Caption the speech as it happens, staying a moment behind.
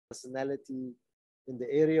personality in the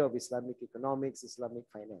area of Islamic economics, Islamic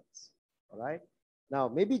finance. All right. Now,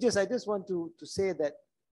 maybe I just want to say that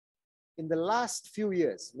in the last few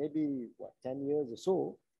years, maybe what, 10 years or so,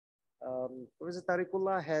 Professor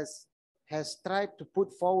Tariqullah has tried to put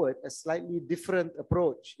forward a slightly different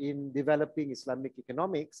approach in developing Islamic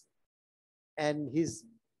economics. And his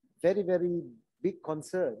very, very big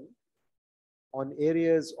concern on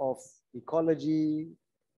areas of ecology,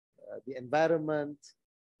 the environment,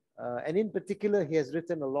 and in particular, he has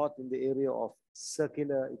written a lot in the area of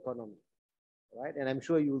circular economy, right? And I'm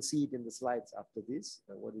sure you will see it in the slides after this,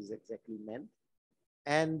 what is exactly meant.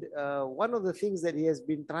 And one of the things that he has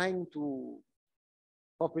been trying to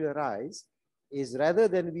popularize is, rather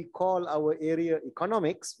than we call our area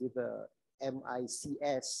economics with a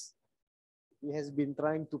MICS, he has been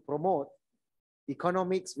trying to promote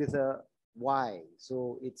economics with a Y.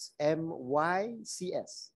 So it's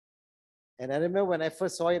MYCS. And I remember when I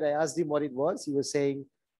first saw it, I asked him what it was. He was saying,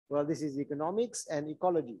 well, this is economics and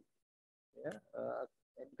ecology. Yeah?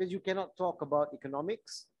 Because you cannot talk about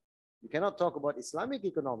economics, you cannot talk about Islamic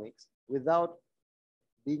economics without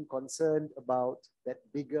being concerned about that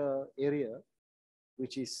bigger area,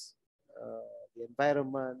 which is the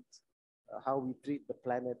environment, how we treat the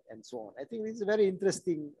planet, and so on. I think this is a very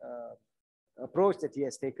interesting approach that he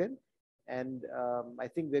has taken. And I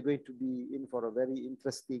think we're going to be in for a very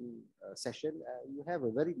interesting session. You have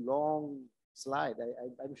a very long slide.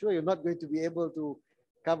 I'm sure you're not going to be able to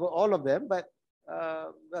cover all of them, but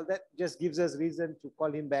well, that just gives us reason to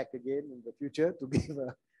call him back again in the future to give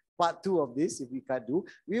a part 2 of this if we can't do.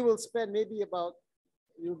 We will spend maybe about,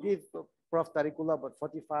 we'll give Prof. Tariqullah about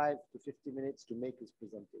 45 to 50 minutes to make his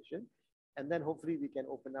presentation. And then hopefully we can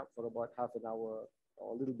open up for about half an hour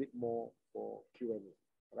or a little bit more for Q&A.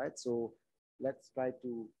 Right, so let's try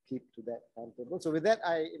to keep to that timetable. So with that,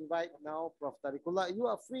 I invite now Prof. Tariqullah. You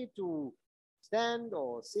are free to stand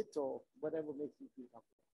or sit or whatever makes you feel comfortable.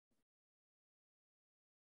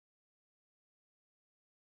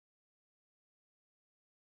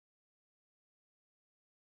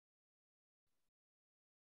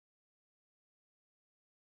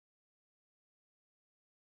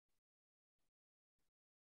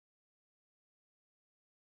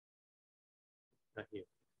 Here.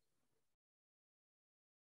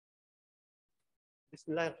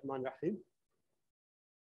 Bismillahirrahmanirrahim.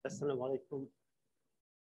 Assalamu alaikum,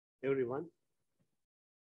 everyone.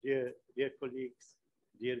 Dear colleagues,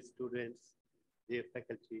 dear students, dear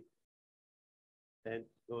faculty, and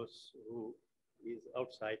those who is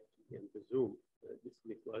outside in the Zoom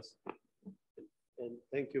listening to us. And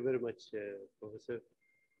thank you very much, Professor,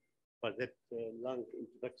 for that long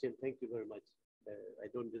introduction. Thank you very much. I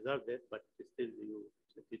don't deserve that, but still you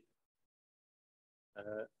said it.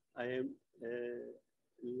 I am a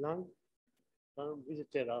long-term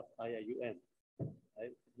visitor of IIUM.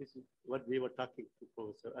 This is what we were talking to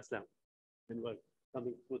Professor Aslam when we were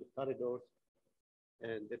coming through the corridors,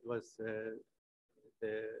 and that was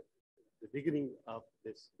the beginning of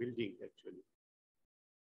this building, actually.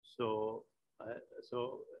 So,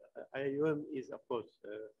 IIUM is, of course,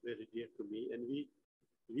 very dear to me, and we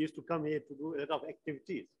used to come here to do a lot of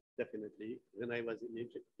activities, definitely, when I was in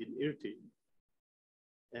IRTI.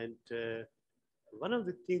 And one of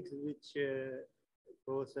the things which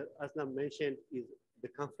Professor Aslam mentioned is the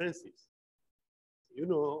conferences. You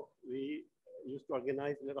know, we used to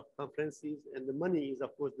organize a lot of conferences, and the money is,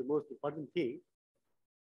 of course, the most important thing.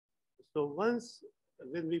 So once,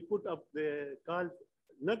 when we put up the call,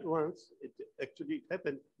 not once, it actually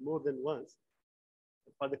happened more than once,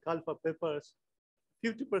 for the call for papers,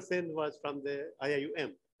 50% was from the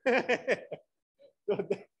IIUM. So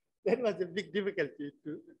that was a big difficulty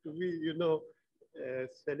to be, you know,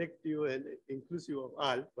 selective and inclusive of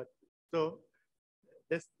all. But so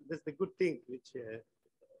that's the good thing, which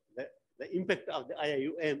the impact of the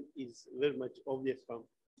IIUM is very much obvious from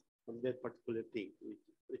that particular thing,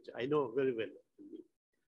 which I know very well.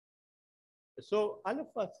 So all of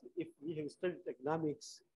us, if we have studied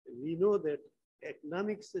economics, we know that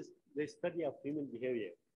economics is the study of human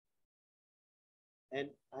behavior. And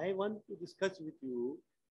I want to discuss with you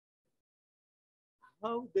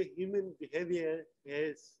how the human behavior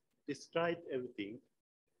has destroyed everything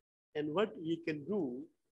and what we can do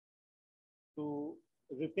to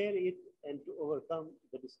repair it and to overcome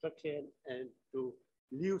the destruction and to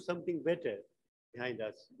leave something better behind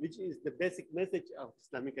us, which is the basic message of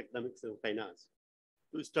Islamic economics and finance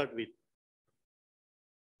to start with.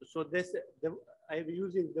 So this, I'm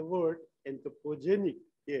using the word anthropogenic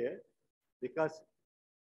here because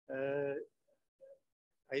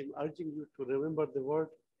I'm urging you to remember the word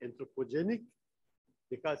anthropogenic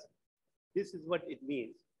because this is what it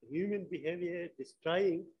means. human behavior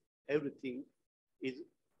destroying everything is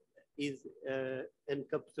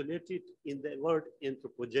encapsulated in the word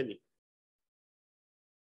anthropogenic.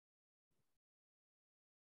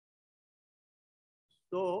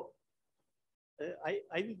 So I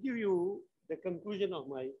will give you the conclusion of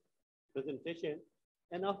my presentation.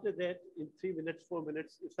 And after that, in 3 minutes, 4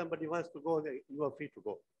 minutes, if somebody wants to go, you are free to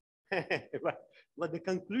go. but the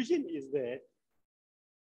conclusion is that,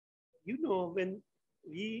 you know, when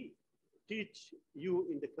we teach you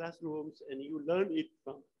in the classrooms and you learn it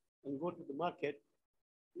from and go to the market,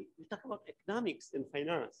 we talk about economics and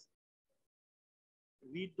finance.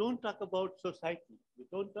 We don't talk about society. We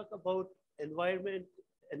don't talk about environment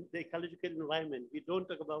and the ecological environment. We don't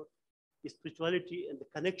talk about spirituality and the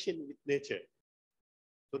connection with nature.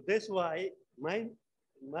 So that's why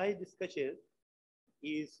my discussion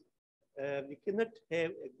is we cannot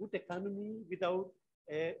have a good economy without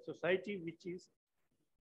a society which is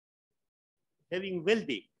having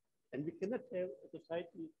well-being. And we cannot have a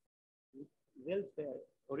society with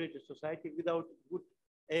welfare-oriented society without good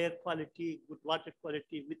air quality, good water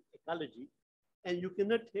quality, with ecology. And you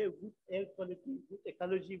cannot have good air quality, good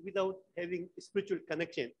ecology without having a spiritual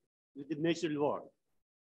connection with the natural world.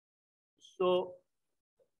 So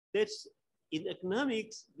that's, in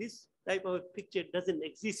economics, this type of picture doesn't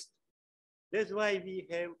exist. That's why we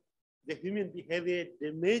have the human behavior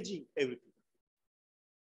damaging everything.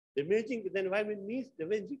 Damaging the environment means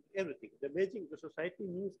damaging everything. Damaging the society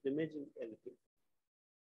means damaging everything.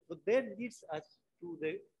 So that leads us to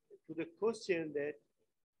the question that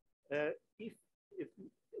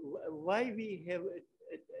why we have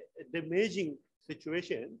a damaging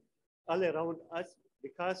situation all around us,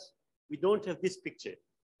 because we don't have this picture.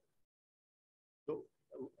 So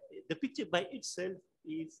the picture by itself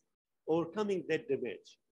is overcoming that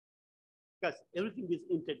damage, because everything is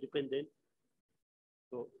interdependent.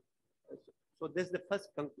 So that's the first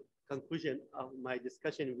conclusion of my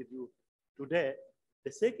discussion with you today.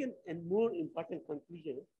 The second and more important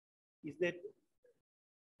conclusion is that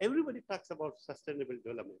everybody talks about sustainable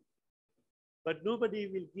development, but nobody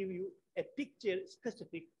will give you a picture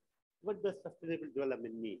specific what does sustainable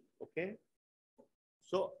development mean, okay?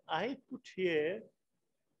 So I put here,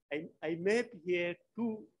 I map here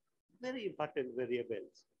two very important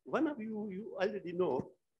variables. One of you already know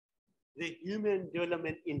the Human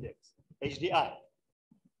Development Index, HDI.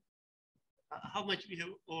 How much we have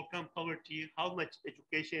overcome poverty, how much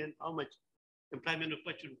education, how much employment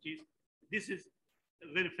opportunities. This is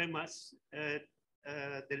very famous. There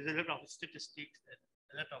is a lot of statistics,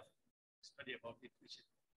 a lot of study about it, which is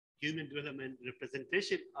human development,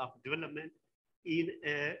 representation of development in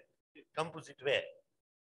a composite way.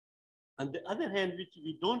 On the other hand, which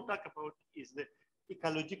we don't talk about is the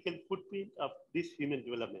ecological footprint of this human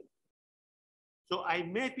development. So I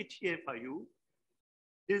map it here for you.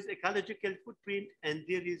 There is ecological footprint and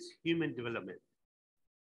there is human development.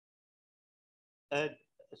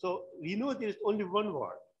 So we know there is only one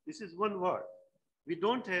word. This is one word. We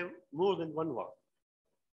don't have more than one word.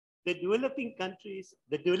 The developing countries,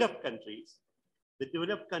 the developed countries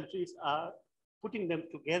are putting them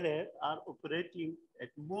together, are operating at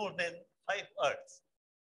more than 5 Earths.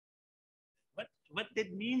 What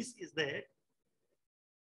that means is that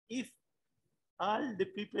if all the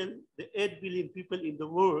people, the 8 billion people in the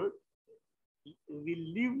world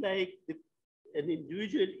will live like an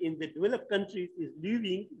individual in the developed countries is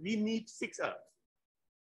living, we need 6 Earths.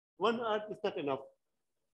 1 Earth is not enough.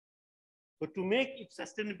 So to make it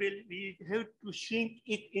sustainable, we have to shrink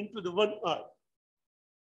it into the 1 Earth.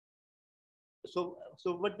 So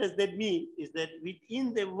what does that mean is that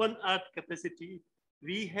within the 1 Earth capacity,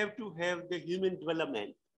 we have to have the human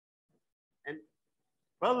development. And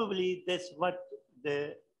probably that's what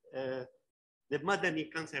the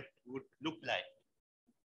Madani concept would look like.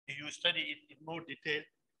 If you study it in more detail,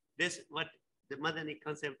 that's what the Madani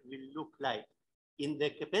concept will look like. In the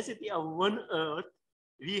capacity of 1 Earth,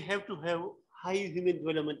 we have to have high human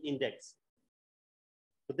development index.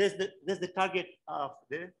 So that's the target of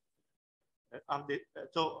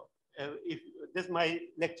if that's my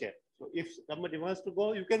lecture. So if somebody wants to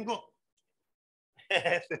go, you can go.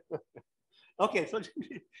 Okay, so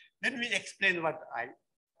let me explain what I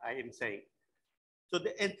am saying. So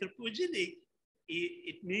the anthropogenic,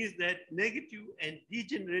 it means that negative and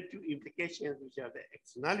degenerative implications, which are the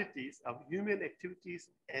externalities of human activities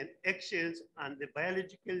and actions on the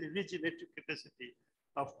biological regenerative capacity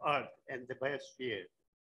of Earth and the biosphere.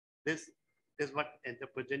 This is what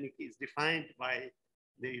anthropogenic is defined by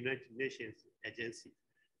the United Nations agency.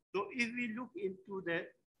 So if we look into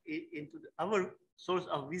our source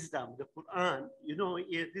of wisdom, the Quran, you know,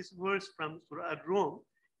 this verse from Surah Al-Rum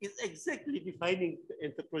is exactly defining the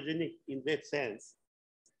anthropogenic in that sense.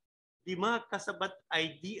 Bima kasabat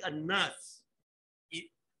aidi an-nas.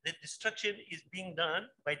 The destruction is being done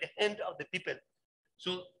by the hand of the people.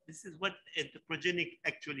 So this is what anthropogenic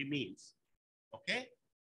actually means. Okay?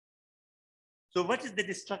 So what is the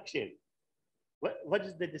destruction? What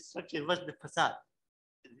is the destruction? What's the facade?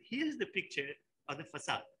 Here's the picture of the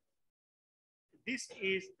facade. This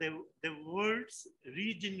is the world's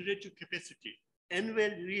regenerative capacity, annual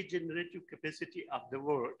regenerative capacity of the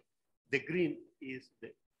world. The green is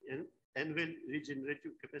the annual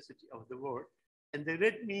regenerative capacity of the world. And the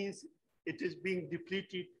red means it is being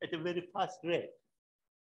depleted at a very fast rate.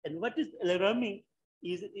 And what is alarming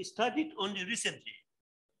is it started only recently.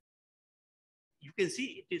 You can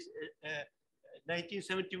see it is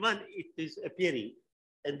 1971, it is appearing,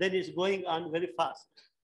 and then it's going on very fast.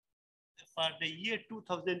 For the year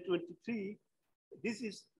 2023, this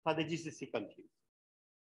is for the GCC countries.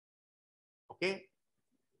 Okay?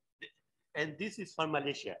 And this is for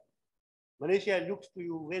Malaysia. Malaysia looks to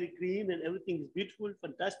you very green and everything is beautiful,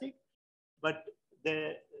 fantastic, but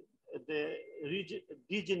the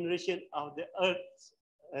degeneration of the Earth's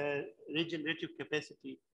regenerative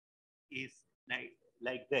capacity is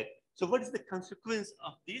like that. So what is the consequence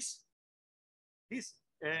of this?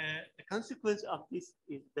 The consequence of this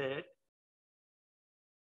is that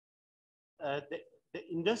the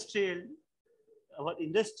industrial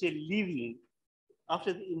living,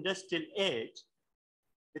 after the industrial age,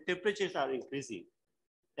 the temperatures are increasing.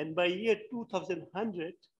 And by year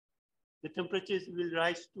 2100, the temperatures will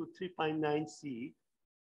rise to 3.9 C,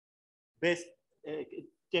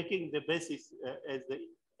 taking the basis as the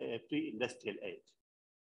pre-industrial age.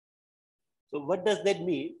 So what does that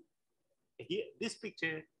mean? Here, this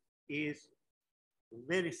picture is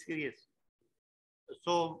very serious.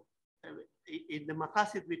 So in the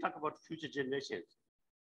Maqasid, we talk about future generations,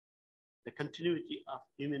 the continuity of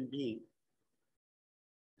human being.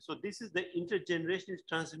 So this is the intergenerational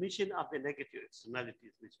transmission of the negative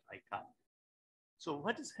externalities, which I call. So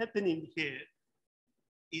what is happening here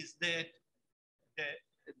is that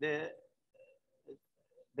the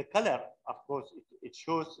color, of course, it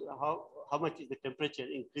shows how much is the temperature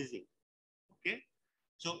increasing. Okay,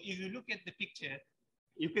 so if you look at the picture,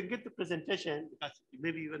 you can get the presentation because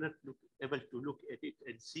maybe you are not able to look at it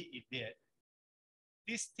and see it there.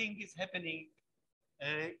 This thing is happening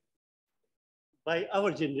by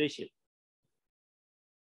our generation.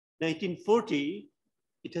 1940,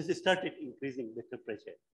 it has started increasing the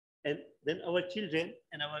temperature. And then our children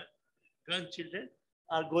and our grandchildren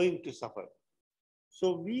are going to suffer.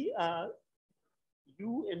 So we are,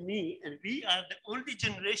 you and me, and we are the only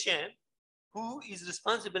generation who is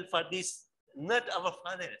responsible for this, not our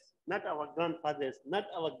fathers, not our grandfathers, not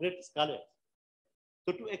our great scholars.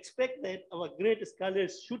 So to expect that our great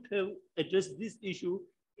scholars should have addressed this issue,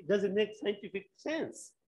 it doesn't make scientific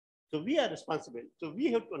sense. So we are responsible. So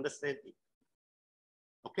we have to understand it.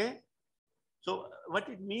 Okay? So what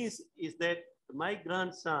it means is that my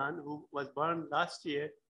grandson, who was born last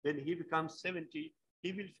year, when he becomes 70,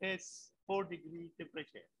 he will face 4-degree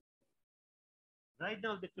temperature. Right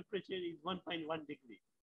now, the temperature is 1.1 degree.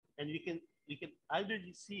 And we can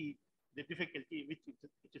already see the difficulty which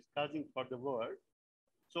it is causing for the world.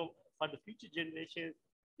 So for the future generations,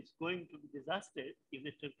 it's going to be disaster if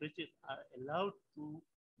the temperatures are allowed to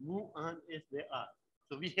move on as they are.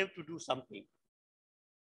 So we have to do something.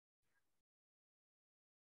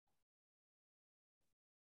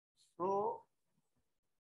 So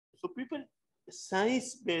people,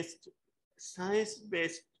 science-based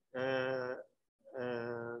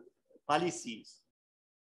policies,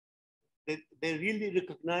 they really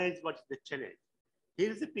recognize what's the challenge.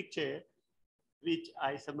 Here's a picture which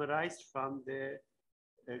I summarized from the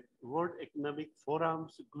World Economic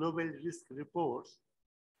Forum's Global Risk Reports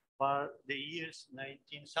for the years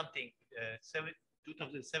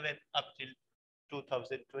 2007 up till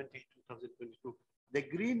 2020, 2022. The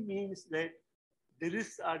green means that the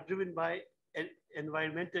risks are driven by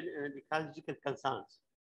environmental and ecological concerns.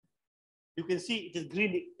 You can see it is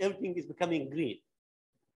green, everything is becoming green.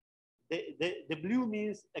 The blue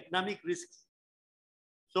means economic risks.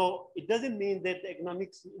 So it doesn't mean that the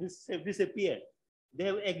economic risks have disappeared. They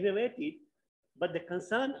have aggravated, but the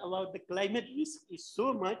concern about the climate risk is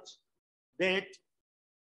so much that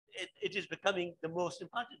it is becoming the most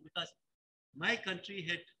important, because my country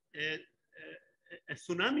had a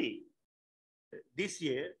tsunami this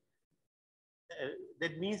year.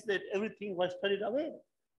 That means that everything was flooded away.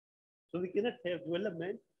 So we cannot have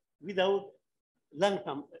development without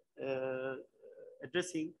long-term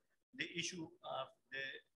addressing the issue of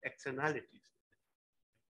the externalities.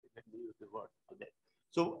 Let me use the word for that.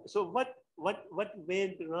 So what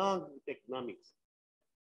went wrong with economics?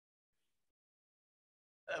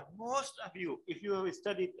 Most of you, if you have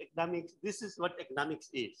studied economics, this is what economics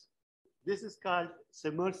is. This is called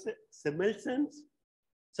Samuelson's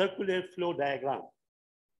circular flow diagram.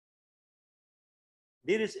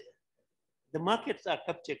 There is, the markets are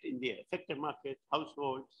captured in there, sector market,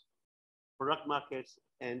 households, product markets,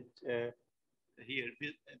 and here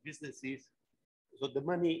businesses. So the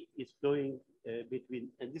money is flowing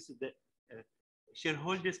between, and this is the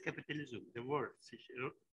shareholders capitalism. The word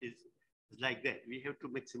is like that. We have to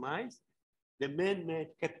maximize the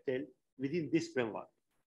man-made capital within this framework.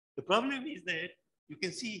 The problem is that you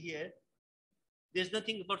can see here, there's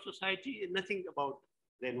nothing about society and nothing about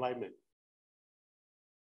the environment.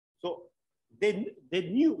 So they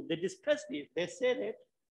discussed it, they said it,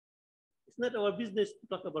 it's not our business to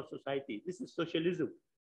talk about society. This is socialism.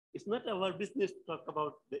 It's not our business to talk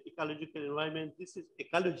about the ecological environment. This is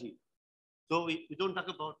ecology. So we don't talk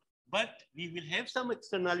about, but we will have some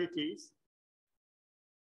externalities.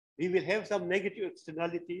 We will have some negative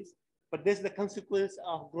externalities, but there's the consequence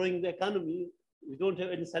of growing the economy. We don't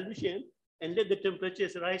have any solution, and let the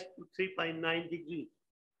temperatures rise to 3.9 degrees.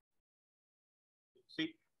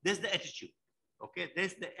 See, there's the attitude. Okay,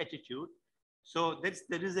 there's the attitude. So that's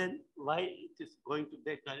the reason why it is going to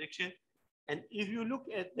that direction. And if you look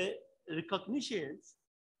at the recognitions,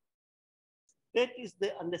 that is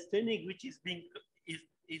the understanding which is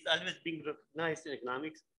always being recognized in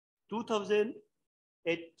economics.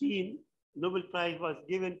 2018 Nobel Prize was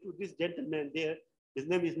given to this gentleman there. His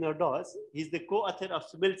name is Nardos. He's the co-author of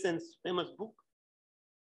Samuelson's famous book.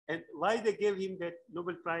 And why they gave him that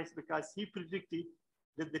Nobel Prize? Because he predicted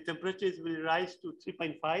that the temperatures will rise to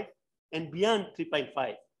 3.5 and beyond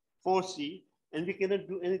 3.5, 4C, and we cannot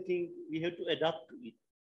do anything. We have to adapt to it.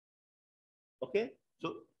 Okay?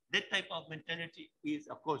 So that type of mentality is,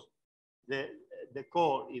 of course, the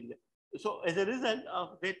core in the, so as a result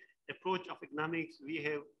of that approach of economics, we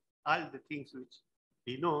have all the things which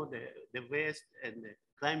we know, the waste and the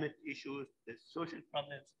climate issues, the social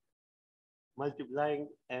problems multiplying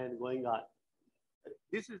and going on.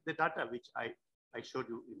 This is the data which I showed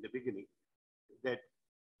you in the beginning, that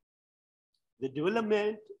the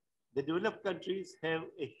developed countries have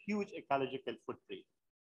a huge ecological footprint.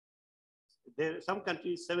 There are some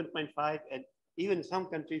countries 7.5 and even some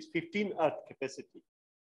countries 15 Earth capacity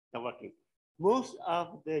are working. Most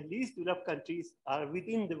of the least developed countries are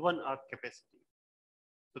within the 1 Earth capacity.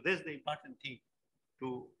 So that's the important thing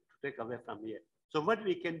to take away from here. So what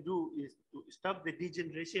we can do is to stop the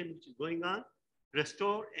degeneration which is going on,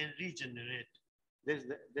 restore and regenerate. That's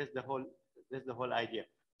the whole idea.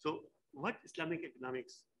 So what Islamic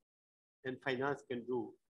economics and finance can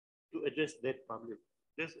do to address that problem?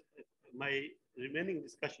 This, my remaining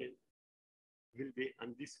discussion will be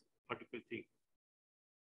on this particular thing.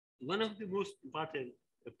 One of the most important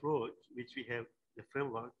approach which we have, the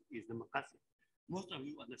framework, is the maqasid. Most of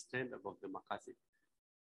you understand about the maqasid.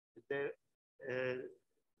 The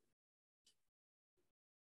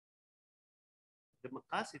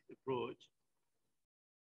maqasid approach,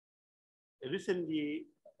 recently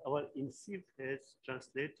our INSIF has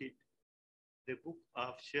translated the book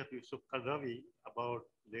of Sheikh Yusuf Qaradawi about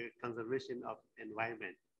the conservation of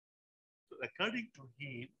environment. So according to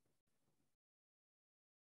him,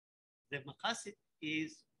 the maqasid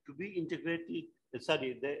is to be integrated,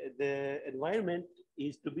 the environment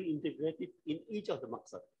is to be integrated in each of the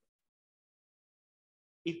maqsad.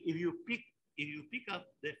 If you pick up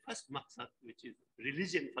the first maqsad, which is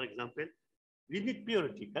religion, for example, we need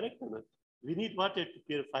purity, correct or not? We need water to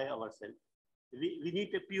purify ourselves. We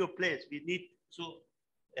need a pure place. We need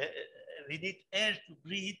air to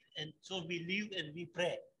breathe, and so we live and we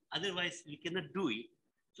pray. Otherwise, we cannot do it.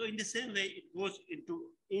 So in the same way, it goes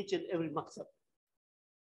into each and every maqsad.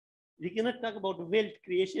 We cannot talk about wealth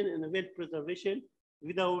creation and wealth preservation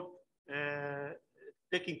without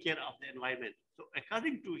taking care of the environment. So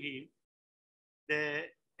according to him, the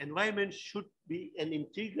environment should be an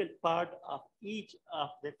integral part of each of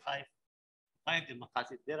the five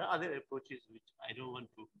maqasid. There are other approaches which I don't want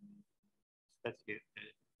to discuss here.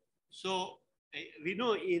 So we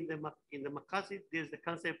know in the maqasid, there's the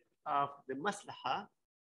concept of the maslaha,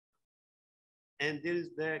 and there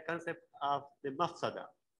is the concept of the mafsada.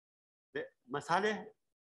 The masalih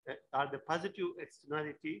are the positive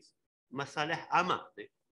externalities, masalih ama,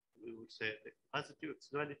 we would say the positive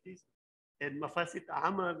externalities, and mafasid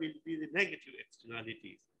ama will be the negative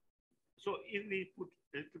externalities. So if we put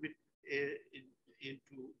a little bit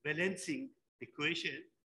into balancing the equation,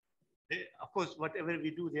 of course, whatever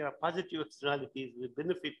we do, there are positive externalities will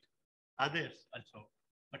benefit others also.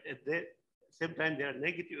 But same time, there are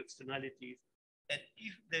negative externalities. And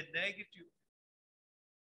if the negative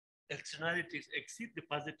externalities exceed the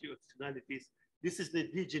positive externalities, this is the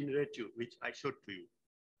degenerative, which I showed to you.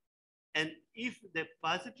 And if the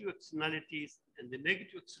positive externalities and the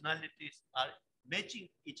negative externalities are matching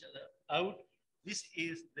each other out, this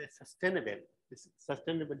is the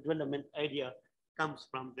sustainable development idea comes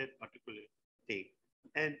from that particular thing.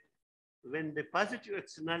 And when the positive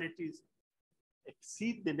externalities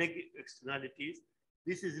exceed the negative externalities,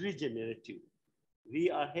 this is regenerative. We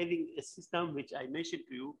are having a system which I mentioned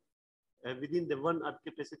to you, within the 1 Earth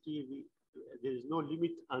capacity, there is no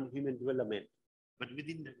limit on human development, but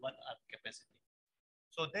within the 1 Earth capacity.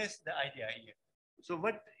 So that's the idea here. So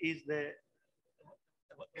what is the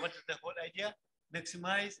whole idea?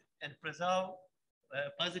 Maximize and preserve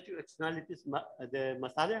positive externalities, the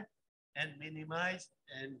masala, and minimize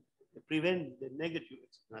and prevent the negative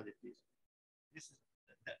externalities. This is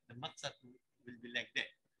the maqsad will be like that.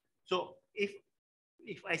 So if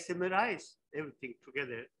I summarize everything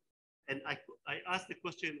together, and I ask the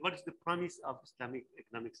question, what is the promise of Islamic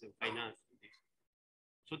economics and finance in this?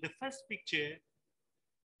 So the first picture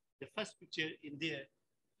in there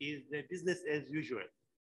is the business as usual,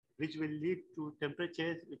 which will lead to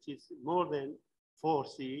temperatures which is more than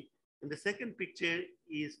 4C. And the second picture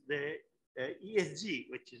is the ESG,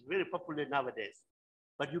 which is very popular nowadays.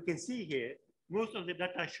 But you can see here, most of the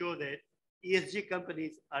data show that ESG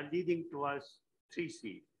companies are leading towards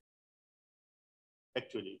 3C,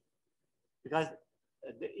 actually. Because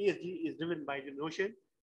the ESG is driven by the notion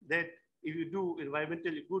that if you do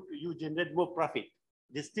environmentally good, you generate more profit.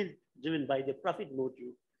 They're still driven by the profit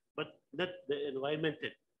motive, but not the environmental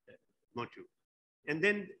motive. And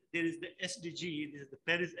then there is the SDG, this is the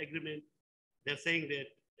Paris Agreement. They're saying that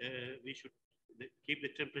we should keep the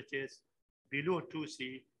temperatures below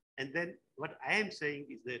 2C. And then what I am saying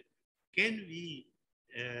is that can we,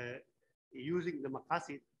 using the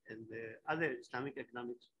maqasid and the other Islamic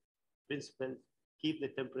economics principles, keep the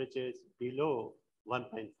temperatures below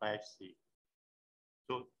 1.5C.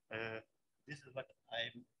 So this is what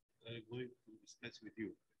I'm going to discuss with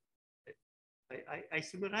you. I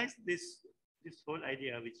summarized this whole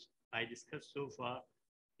idea which I discussed so far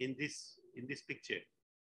in this picture.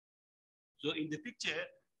 So in the picture,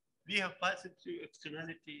 we have positive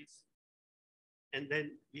externalities, and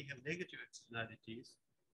then we have negative externalities,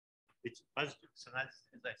 which positive externalities,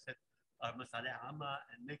 as I said, are masalih amma,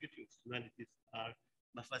 and negative externalities are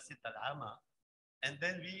mafasid al-amma. And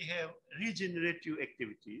then we have regenerative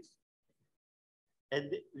activities,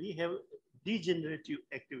 and we have degenerative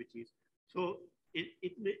activities. So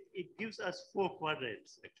it gives us 4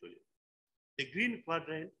 quadrants, actually. The green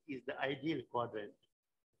quadrant is the ideal quadrant.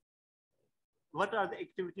 What are the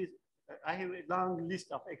activities? I have a long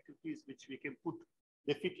list of activities which we can put,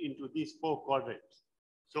 they fit into these 4 quadrants.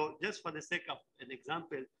 So just for the sake of an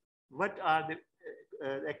example, what are the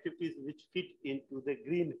activities which fit into the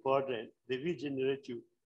green quadrant, the regenerative?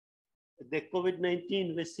 The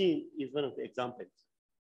COVID-19 vaccine is one of the examples,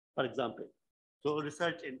 for example. So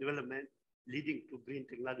research and development leading to green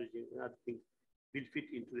technology and other things will fit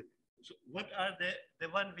into it. So what are the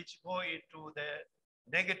one which go into the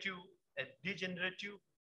negative and degenerative?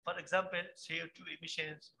 For example, CO2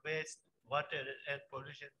 emissions, waste, water, air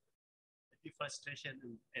pollution, deforestation,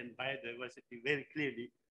 and biodiversity very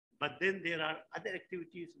clearly. But then there are other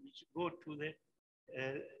activities which go to the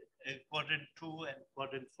quadrant 2 and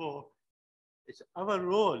quadrant 4. It's our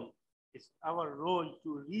role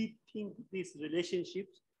to rethink these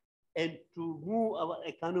relationships and to move our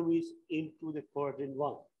economies into the quadrant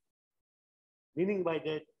 1. Meaning by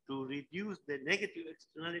that, to reduce the negative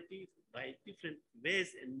externalities by different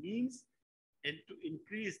ways and means, and to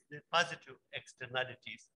increase the positive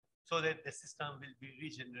externalities so that the system will be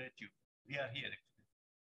regenerative. We are here, actually.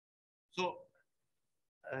 So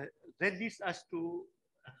that leads us to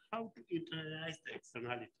how to internalize the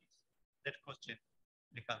externalities. That question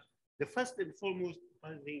becomes. The first and foremost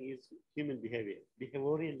thing is human behavior,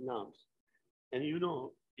 behavioral norms. And you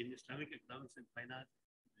know, in Islamic economics and finance,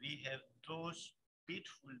 we have those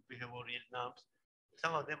beautiful behavioral norms.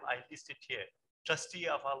 Some of them I listed here. Trustee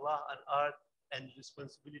of Allah on earth, and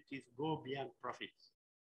responsibilities go beyond profits.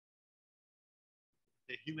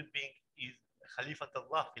 The human being is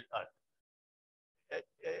Khalifatullah fil earth.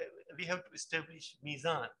 We have to establish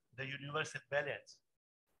mizan, the universal balance.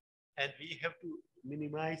 And we have to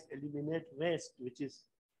minimize, eliminate waste, which is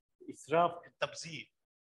israf and tabzir.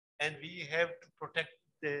 And we have to protect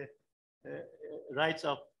the rights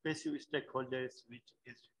of passive stakeholders, which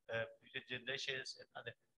is future generations and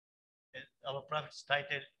other. And our Prophet's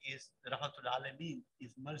title is Rahmatul Alameen,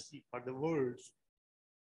 is mercy for the worlds.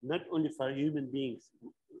 not only for human beings,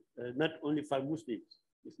 not only for Muslims.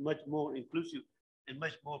 It's much more inclusive and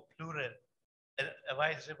much more plural.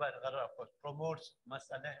 Avoids riba and ghara, of course, promotes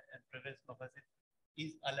masalah and prevents mafasid,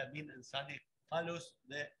 is alamin and salih, follows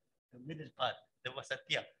the middle path, the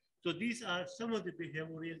wasatiyah. So these are some of the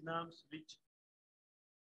behavioral norms which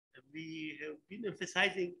we have been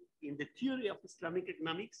emphasizing in the theory of Islamic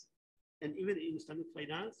economics and even in Islamic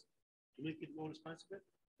finance to make it more responsible.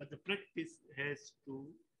 But the practice has to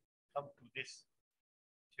come to this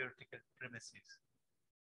theoretical premises.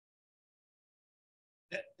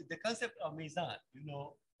 The concept of mizan, you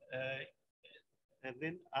know, and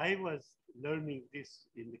when I was learning this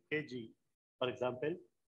in the KG, for example,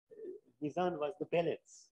 mizan was the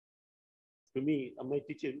balance. To me, my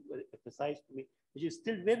teacher emphasized to me, which is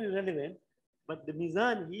still very relevant, but the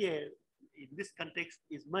mizan here in this context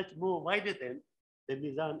is much more wider than the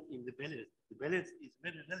mizan in the balance. The balance is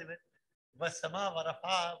very relevant.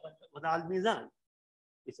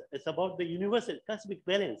 It's about the universal cosmic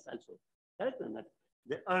balance also. Correct or not?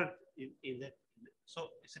 The earth in that. So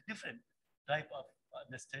it's a different type of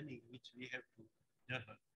understanding which we have to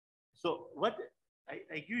develop. So what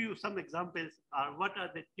I give you some examples are what are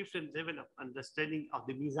the different level of understanding of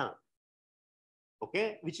the mizan.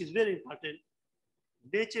 Okay, which is very important.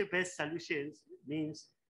 Nature-based solutions means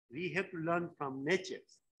we have to learn from nature.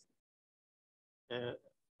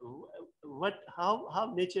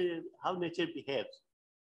 How nature behaves.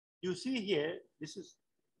 You see here,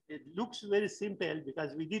 it looks very simple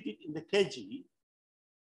because we did it in the KG.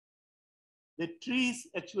 The trees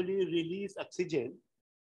actually release oxygen,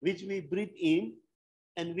 which we breathe in,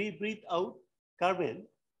 and we breathe out carbon,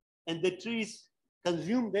 and the trees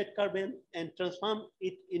consume that carbon and transform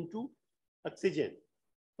it into oxygen.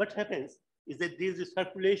 What happens is that there is a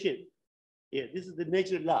circulation here. This is the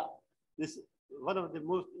natural law. This is one of the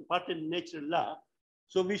most important natural law.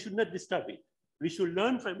 So we should not disturb it. We should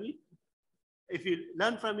learn from it. If you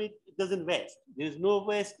learn from it, it doesn't waste. There is no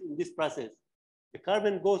waste in this process. The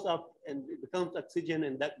carbon goes up and it becomes oxygen,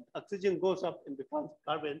 and that oxygen goes up and becomes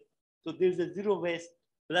carbon. So there's a zero waste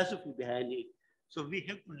philosophy behind it. So we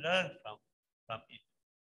have to learn from it.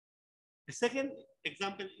 The second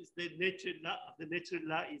example is the natural law. The natural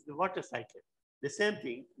law is the water cycle. The same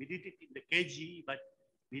thing, we did it in the KG, but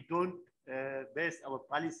we don't base our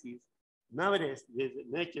policies. Nowadays, there's a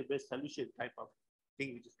nature-based solution type of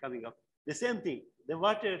thing which is coming up. The same thing, the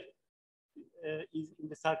water is in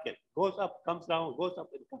the circle, goes up, comes down, goes up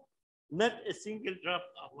and comes. Not a single drop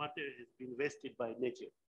of water has been wasted by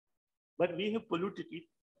nature. But we have polluted it,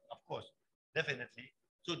 of course, definitely.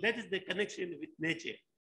 So that is the connection with nature.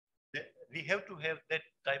 We have to have that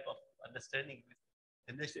type of understanding with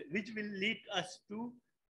the nature, which will lead us to,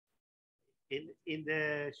 in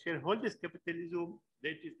the shareholders capitalism,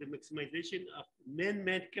 that is the maximization of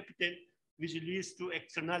man-made capital, which leads to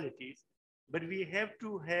externalities. But we have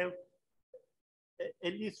to have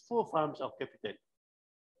at least 4 forms of capital: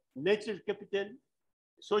 natural capital,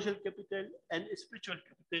 social capital, and spiritual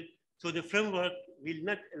capital. So the framework will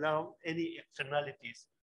not allow any externalities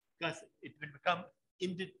because it will become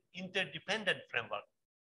interdependent framework.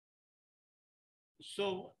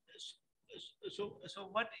 So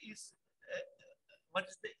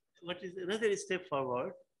what is another step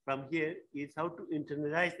forward from here is how to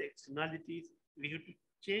internalize the externalities. We have to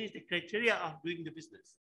change the criteria of doing the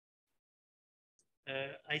business.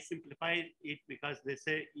 I simplified it because they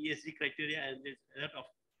say ESG criteria and there's a lot of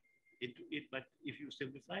into it, but if you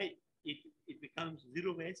simplify it, it becomes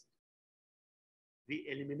zero waste. We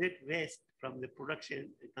eliminate waste from the production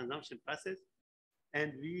and consumption process,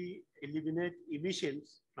 and we eliminate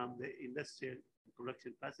emissions from the industrial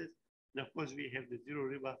production process. And of course, we have the zero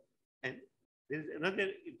riba. And there's another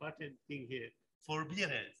important thing here,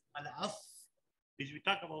 forbearance, al-af, which we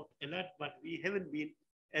talk about a lot, but we haven't been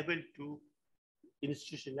able to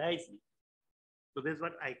institutionalize it. So that's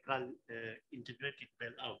what I call integrated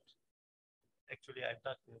bailout. Actually, I'm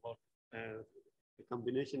talking about a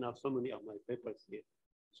combination of so many of my papers here.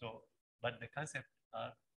 So, but the concept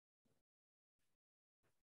are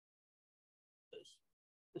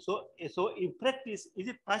so in practice, is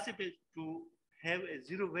it possible to have a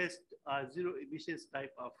zero waste or zero emissions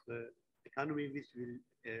type of economy which will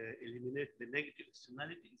eliminate the negative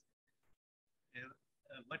externalities?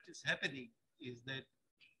 What is happening is that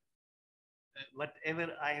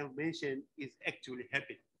whatever I have mentioned is actually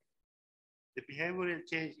happening. The behavioral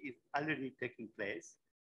change is already taking place.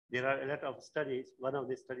 There are a lot of studies. One of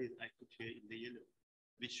the studies I put here in the yellow,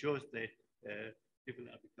 which shows that people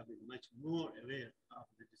are becoming much more aware of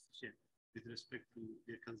the decision with respect to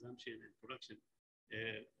their consumption and production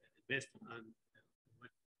based on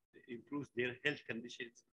what improves their health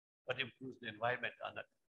conditions, what improves the environment or not.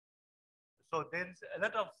 So there is a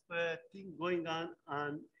lot of thing going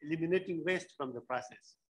on eliminating waste from the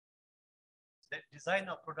process. The design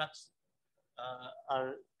of products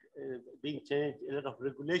are being changed. A lot of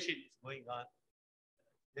regulation is going on.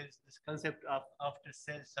 There is this concept of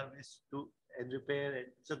after-sales service and repair, and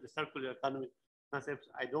so the circular economy concepts.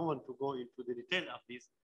 I don't want to go into the detail of this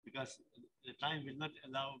because the time will not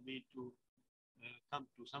allow me to come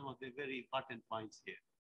to some of the very important points here.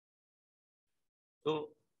 So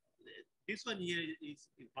this one here is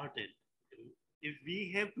important. If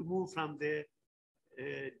we have to move from the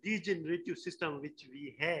degenerative system which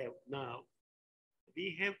we have now,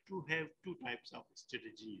 we have to have two types of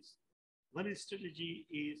strategies. One strategy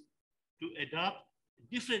is to adopt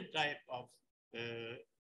different type of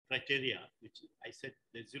criteria, which I said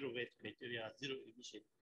the zero waste criteria, zero emission,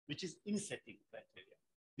 which is in-setting criteria.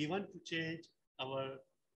 We want to change our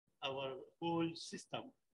whole system,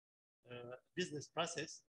 business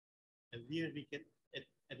process, and where we can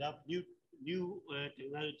adopt new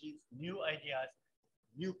technologies, new ideas,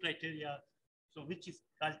 new criteria, so which is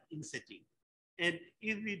called in-setting. And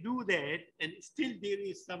if we do that, and still there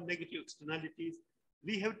is some negative externalities,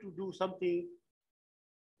 we have to do something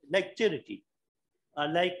like charity, or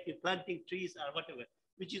like planting trees or whatever,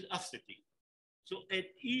 which is offsetting. So at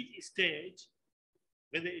each stage,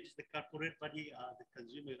 whether it is the corporate body or the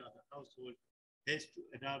consumer or the household, has to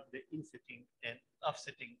adopt the in-setting and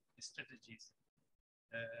offsetting strategies.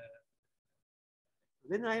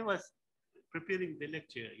 When I was preparing the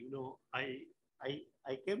lecture,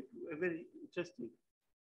 I came to a very interesting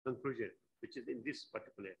conclusion, which is in this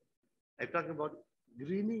particular. I'm talking about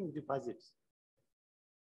greening deposits.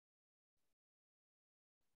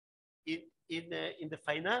 In the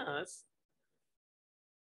finance,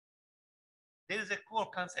 there is a core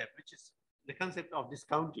concept, which is the concept of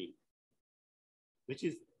discounting, which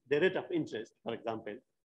is the rate of interest, for example.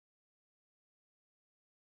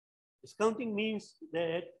 Discounting means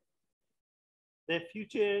that the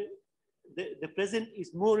future, the present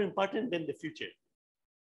is more important than the future.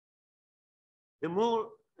 The more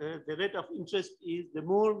the rate of interest is, the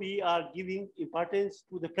more we are giving importance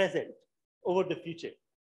to the present over the future.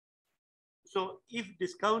 So if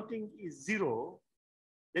discounting is zero,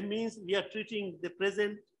 that means we are treating the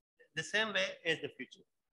present the same way as the future.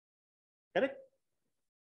 Correct?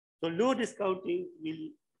 So low discounting will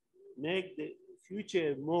make the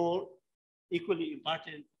future more equally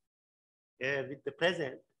important with the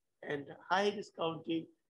present, and high discounting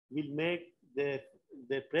will make the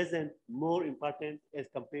present more important as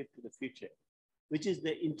compared to the future, which is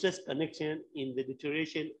the interest connection in the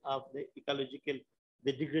deterioration of the ecological,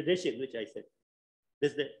 the degradation, which I said.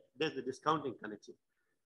 There's the discounting connection.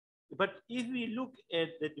 But if we look at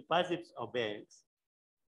the deposits of banks,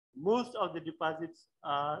 most of the deposits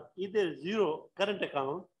are either zero current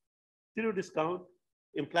account, zero discount,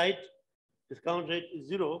 implied discount rate is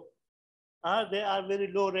zero, or they are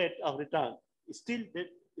very low rate of return. Still, the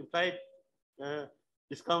implied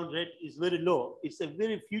discount rate is very low. It's a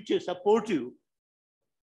very future supportive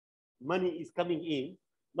money is coming in,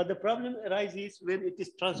 but the problem arises when it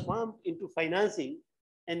is transformed into financing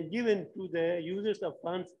and given to the users of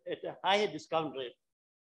funds at a higher discount rate.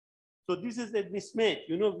 So this is a mismatch.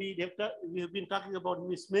 We have been talking about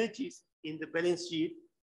mismatches in the balance sheet,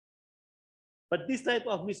 but this type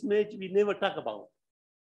of mismatch we never talk about.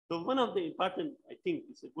 So one of the important, I think,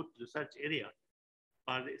 it's a good research area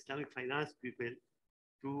for the Islamic finance people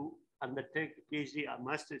to undertake PhD or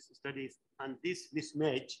master's studies on this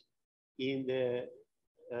mismatch in the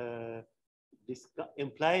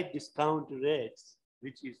implied discount rates,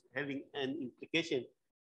 which is having an implication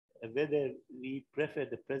whether we prefer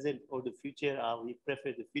the present or the future, or we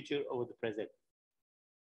prefer the future over the present.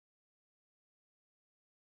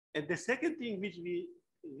 And the second thing which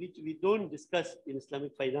we don't discuss in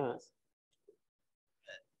Islamic finance,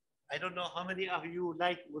 I don't know how many of you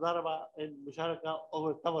like Mudaraba and Musharaka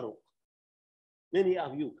over Tawarruk. Many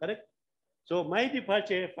of you, correct? So my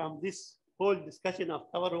departure from this whole discussion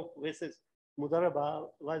of Tawarruk versus Mudaraba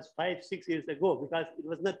was 5-6 years ago because it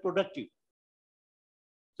was not productive.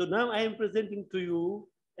 So now I am presenting to you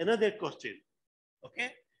another question,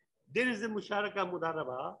 okay? There is a Musharaka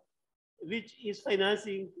Mudaraba, which is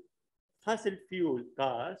financing fossil fuel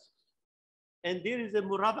cars, and there is a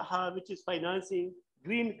Murabaha, which is financing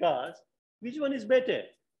green cars. Which one is better?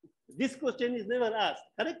 This question is never asked,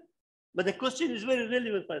 correct? But the question is very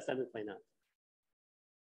relevant for Islamic finance.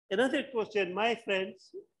 Another question, my friends,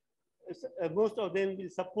 most of them will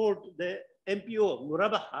support the MPO,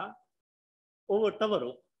 Murabaha, over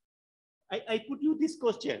Tawarruk. I put you this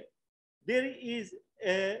question. There is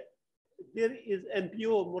there is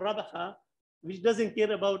NPO, Murabaha, which doesn't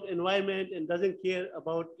care about environment and doesn't care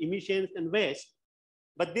about emissions and waste.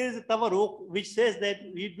 But there is a Tawaruk, which says that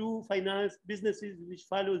we do finance businesses which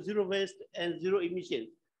follow zero waste and zero emissions.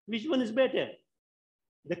 Which one is better?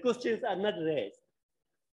 The questions are not raised.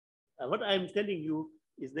 What I'm telling you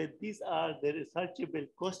is that these are the researchable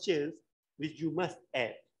questions which you must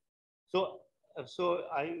add. So,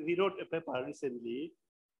 we wrote a paper recently,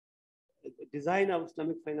 design of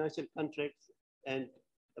Islamic financial contracts, and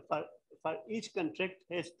for each contract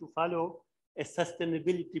has to follow a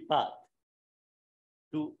sustainability path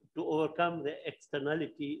to overcome the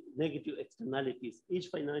negative externalities. Each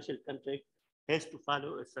financial contract has to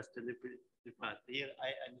follow a sustainability path. Here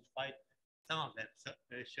I identified some of them. So,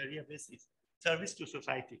 Sharia basis, service to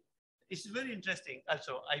society. It's very interesting.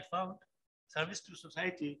 Also, I found service to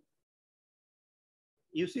society.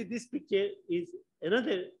 You see, this picture is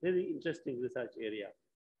another very interesting research area.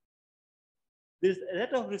 There's a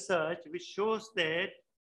lot of research which shows that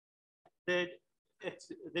the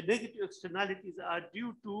negative externalities are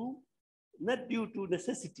not due to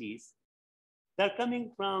necessities. They're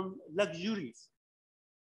coming from luxuries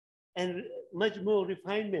and much more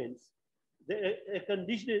refinements. The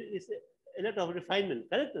condition is a lot of refinement,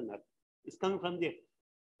 correct or not? It's coming from there.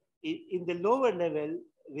 In the lower level,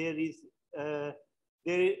 there is a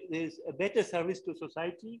better service to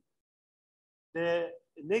society. The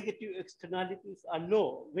negative externalities are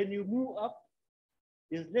low. When you move up,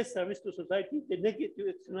 there's less service to society, the negative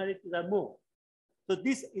externalities are more. So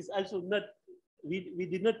this is also not, we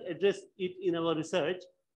did not address it in our research.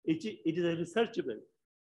 It is a researchable.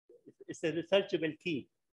 It's a researchable key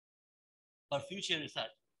for future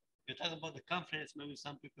research. You talk about the conference, maybe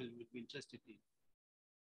some people would be interested in.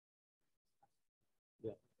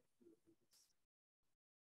 Yeah.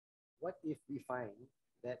 What if we find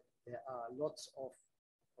that there are lots of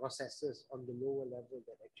processes on the lower level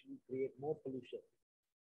that actually create more pollution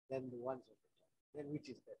than the ones on the top? Then which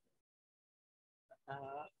is better?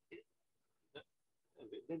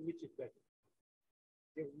 Then which is better?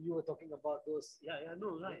 You were talking about those. Yeah,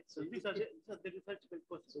 no, right. So these are the researchable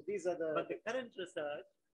questions. So these are the. But the current research,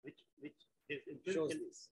 which is empirical,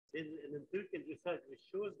 is an empirical research which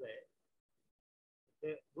shows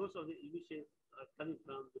that most of the emissions are coming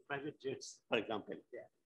from the private jets, for example. Yeah.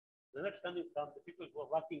 They're not coming from the people who are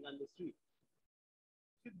walking on the street.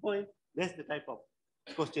 Good point. That's the type of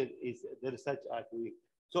question is the research are doing.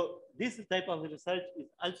 So this type of research is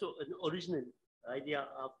also an original idea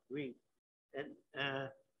of doing, and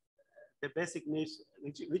the basic needs,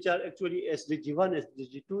 which are actually SDG 1,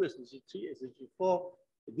 SDG 2, SDG 3, SDG 4.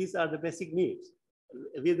 These are the basic needs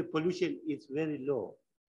where the pollution is very low.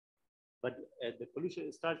 But the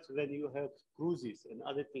pollution starts when you have cruises and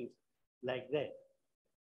other things like that.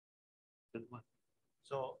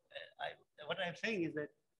 So what I'm saying is that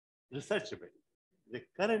researchable. The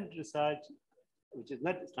current research, which is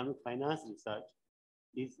not Islamic finance research,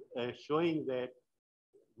 is showing that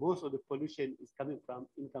most of the pollution is coming from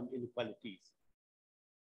income inequalities.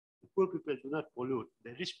 The poor people do not pollute,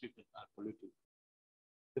 the rich people are polluting.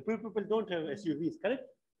 The poor people don't have SUVs, correct?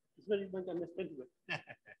 It's very much understandable.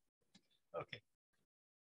 Okay.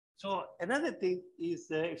 So another thing is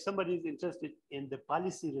if somebody is interested in the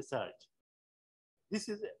policy research, this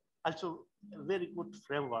is also a very good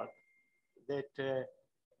framework that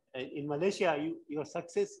in Malaysia, your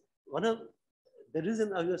success, one of the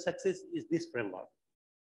reason of your success is this framework.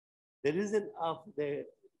 The reason of the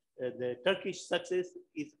Turkish success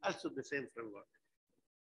is also the same framework.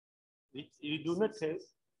 You do not have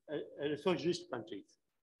resource-rich countries.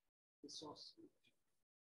 This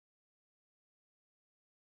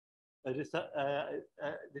is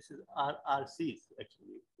RRCs,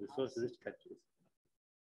 actually, resource-rich countries.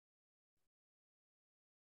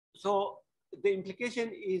 So the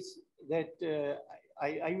implication is that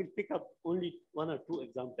I will pick up only one or two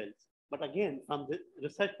examples. But again, from the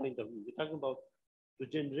research point of view, we're talking about to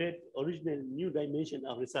generate original new dimension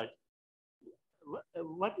of research.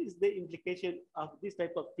 What is the implication of this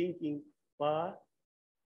type of thinking for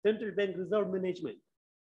central bank reserve management?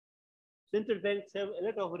 Central banks have a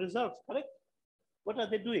lot of reserves, correct? What are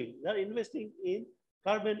they doing? They're investing in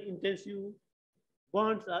carbon intensive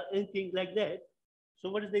bonds or anything like that. So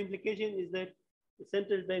what is the implication is that the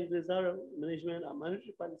central bank reserve management or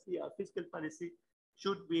monetary policy or fiscal policy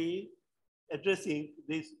should be addressing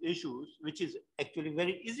these issues, which is actually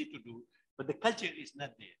very easy to do, but the culture is not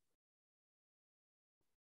there.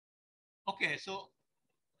 Okay, so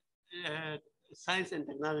science and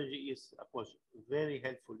technology is, of course, very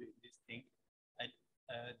helpful in this thing. And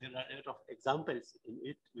there are a lot of examples in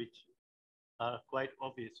it which are quite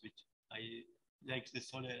obvious, which I like the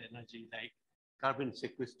solar energy, like carbon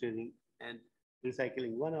sequestering and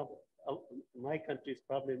recycling. One of my country's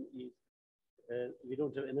problem is we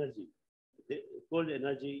don't have energy. The coal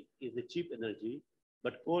energy is a cheap energy,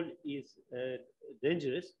 but coal is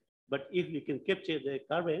dangerous. But if you can capture the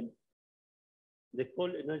carbon, the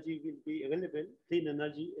coal energy will be available, clean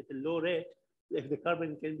energy at a low rate. If the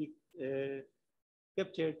carbon can be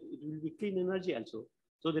captured, it will be clean energy also.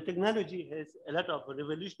 So the technology has a lot of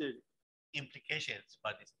revolutionary implications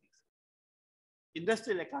for these things.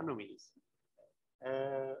 Industrial economies.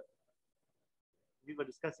 We were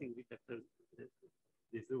discussing with Dr.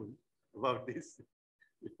 Zun about this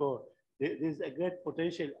before. There's a great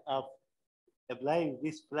potential of applying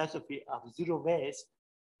this philosophy of zero waste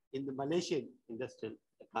in the Malaysian industrial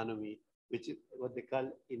economy, which is what they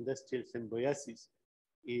call industrial symbiosis,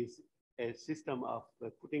 is a system of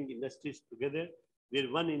putting industries together where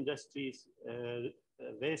one industry's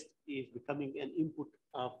waste is becoming an input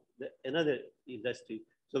of another industry.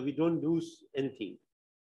 So we don't lose anything.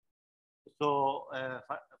 So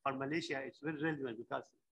for Malaysia, it's very relevant because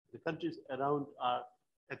the countries around are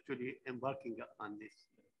actually embarking on this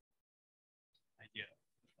idea.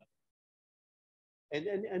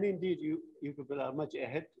 And indeed, you people are much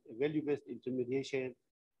ahead, value-based intermediation,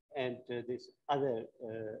 and this other,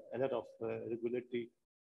 a lot of regulatory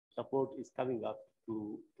support is coming up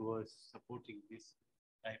towards supporting this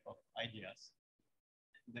type of ideas.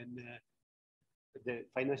 And then the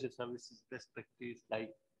financial services best practice,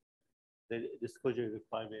 like the disclosure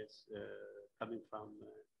requirements coming from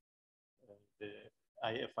the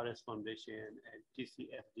IFRS Foundation and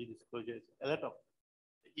TCFD disclosures, a lot of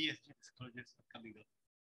ESG disclosures are coming up.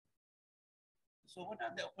 So what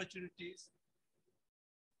are the opportunities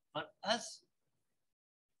for us,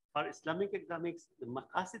 for Islamic economics, the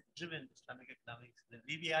maqasid-driven Islamic economics, the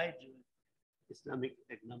VBI-driven Islamic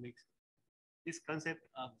economics, this concept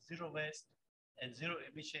of zero waste and zero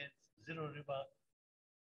emissions, zero riba,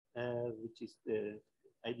 which is the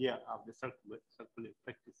idea of the circular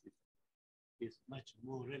practices, is much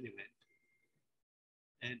more relevant.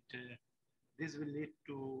 And this will lead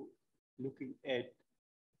to looking at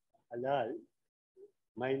halal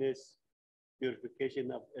minus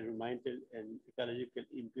purification of environmental and ecological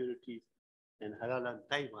impurities and halal on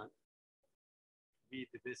Taiwan be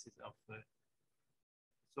the basis of.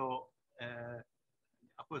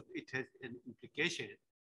 Of course, it has an implication.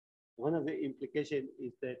 One of the implications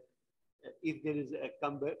is that if there is a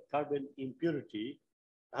carbon impurity,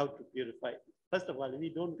 how to purify it. First of all, we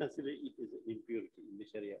don't consider it as an impurity in the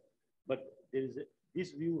Sharia, but there is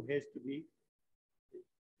this view has to be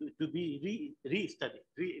re-studied,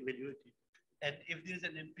 re-evaluated. And if there is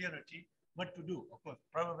an impurity, what to do? Of course,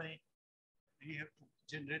 probably we have to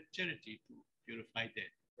generate charity to purify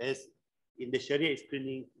that. As in the Sharia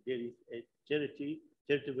screening, there is a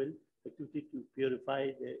charitable activity to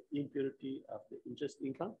purify the impurity of the interest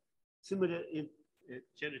income. Similar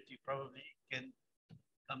charity probably can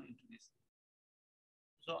come into this.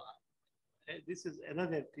 So this is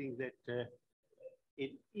another thing that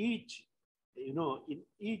in each,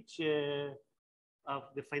 of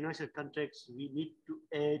the financial contracts, we need to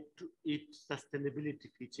add to it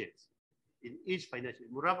sustainability features. In each financial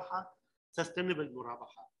murabaha, sustainable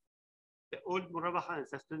murabaha. The old murabaha and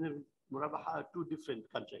sustainable murabaha are two different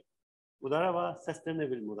contracts. Mudaraba,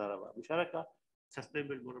 sustainable mudaraba. Musharaka,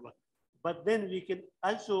 sustainable murabaha. But then we can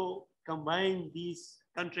also combine these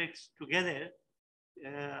contracts together.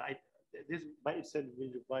 This by itself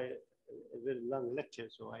will require a very long lecture,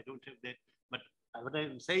 so I don't have that. But what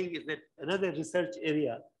I'm saying is that another research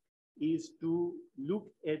area is to look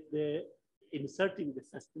at inserting the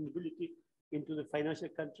sustainability into the financial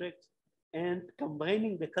contracts and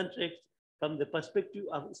combining the contracts from the perspective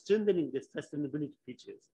of strengthening the sustainability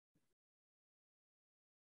features.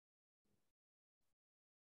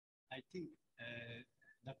 I think,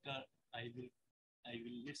 Doctor, I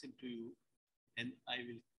will listen to you, and I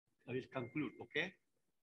will conclude. Okay.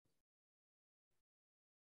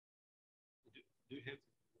 Do you have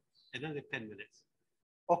another 10 minutes?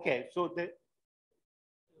 Okay. So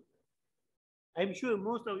I'm sure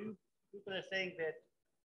most of you people are saying that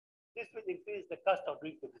this will increase the cost of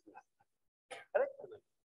doing the business. Correct?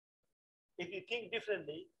 If you think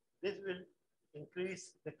differently, this will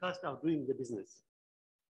increase the cost of doing the business.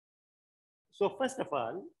 So first of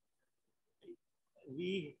all,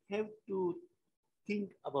 we have to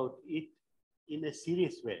think about it in a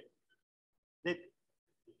serious way. That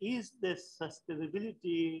is the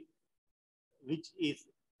sustainability, which is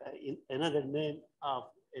in another name of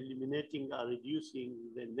eliminating or reducing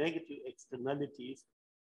the negative externalities,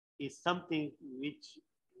 is something which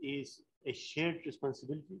is a shared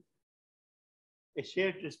responsibility. a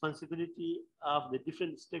shared responsibility of the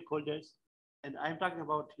different stakeholders. And I'm talking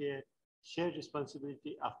about here shared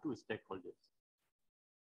responsibility of two stakeholders.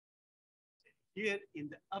 Here in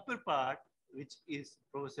the upper part, which is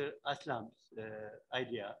Professor Aslam's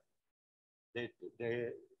idea, that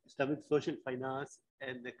the Islamic social finance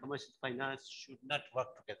and the commercial finance should not work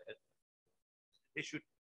together. They should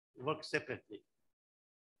work separately.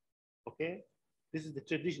 Okay? This is the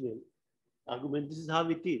traditional argument. This is how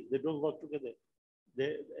it is. They don't work together.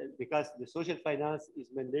 Because the social finance is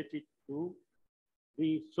mandated to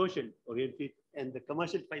be social oriented and the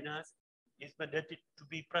commercial finance is mandated to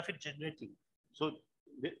be profit generating. So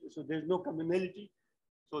there's no commonality.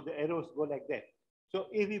 So the arrows go like that. So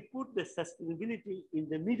if we put the sustainability in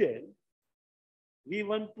the middle, we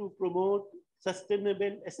want to promote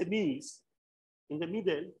sustainable SMEs in the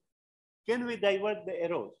middle. Can we divert the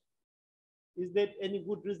arrows? Is there any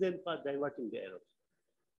good reason for diverting the arrows?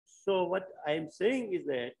 So what I'm saying is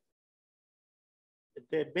that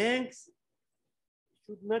the banks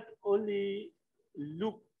should not only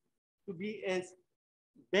look to be as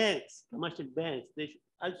banks, commercial banks, they should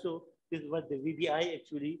also, this is what the VBI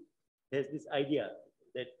actually has this idea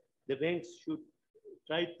that the banks should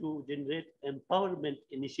try to generate empowerment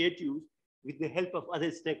initiatives with the help of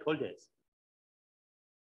other stakeholders.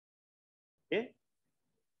 Okay?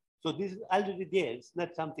 So this is already there. It's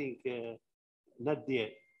not something not there,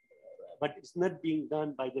 but it's not being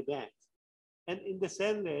done by the banks. And in the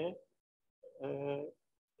same way,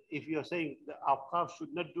 if you're saying the Awqaf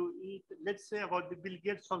should not do it, let's say about the Bill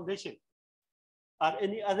Gates Foundation or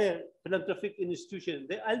any other philanthropic institution,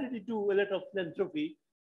 they already do a lot of philanthropy.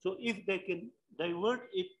 So if they can divert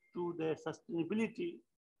it to the sustainability,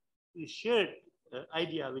 the shared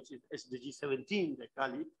idea, which is SDG 17, they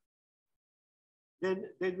call it, then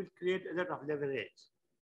they will create a lot of leverage.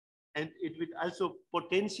 And it will also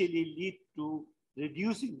potentially lead to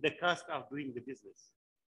reducing the cost of doing the business.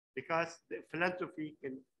 Because the philanthropy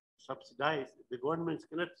can subsidize, the governments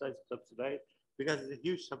cannot subsidize because a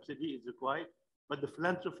huge subsidy is required, but the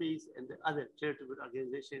philanthropies and the other charitable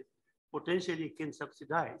organizations potentially can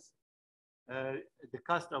subsidize the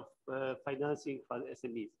cost of financing for the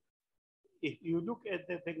SMEs. If you look at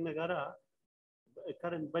the Begnagara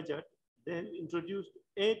current budget, they introduced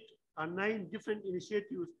 8 or 9 different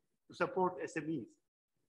initiatives to support SMEs.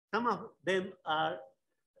 Some of them are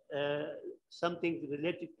something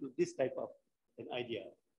related to this type of an idea,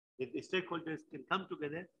 that the stakeholders can come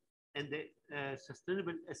together and the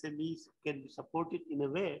sustainable SMEs can be supported in a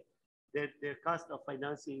way that their cost of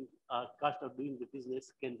financing or cost of doing the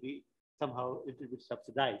business can be somehow a little bit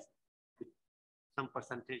subsidized with some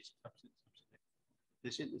percentage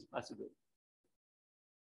subsidization is possible.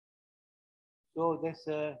 So that's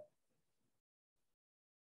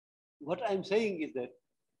what I'm saying is that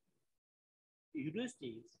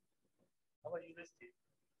universities, our universities,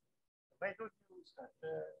 why don't you start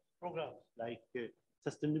programs like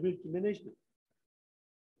sustainability management?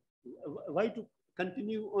 Why to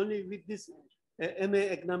continue only with this MA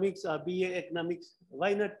economics or BA economics?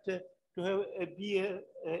 Why not to have a BA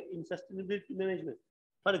in sustainability management?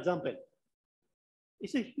 For example,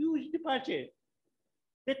 it's a huge departure.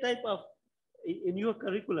 That type of, in your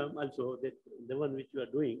curriculum also, that the one which you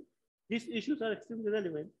are doing, these issues are extremely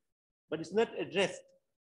relevant, but it's not addressed.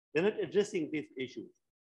 They're not addressing these issues.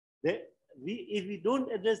 If we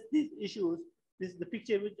don't address these issues, this is the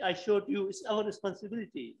picture which I showed you. It's our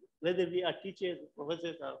responsibility, whether we are teachers,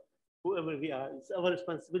 professors, or whoever we are, it's our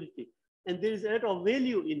responsibility. And there is a lot of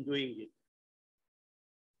value in doing it.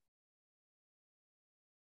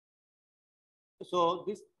 So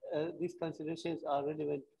these considerations are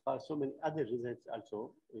relevant for so many other reasons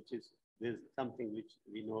also, which is there's something which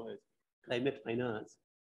we know as climate finance.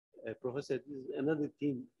 Professor, this is another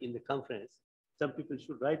theme in the conference. Some people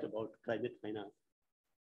should write about climate finance,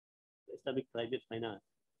 Islamic climate finance.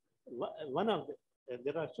 One of the,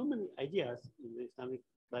 there are so many ideas in the Islamic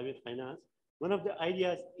climate finance. One of the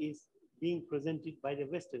ideas is being presented by the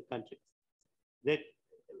Western countries. That,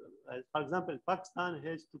 for example, Pakistan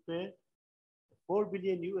has to pay $4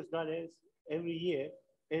 billion US every year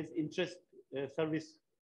as interest service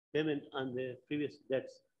payment on the previous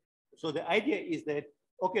debts. So the idea is that,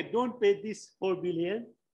 okay, don't pay this 4 billion,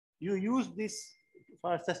 you use this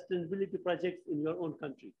for sustainability projects in your own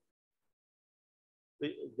country.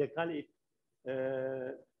 They call it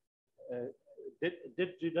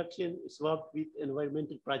debt reduction swapped with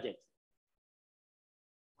environmental projects.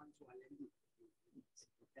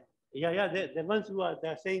 Yeah, the ones who are,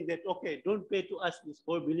 they're saying that, okay, don't pay to us this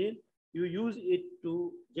 4 billion, you use it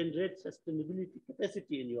to generate sustainability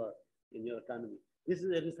capacity in your economy. This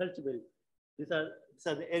is a researchable. These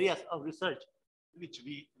are the areas of research. which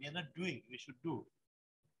we are not doing, we should do.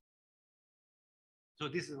 So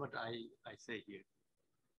this is what I say here.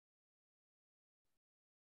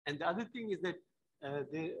 And the other thing is that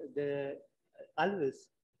always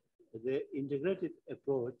the integrated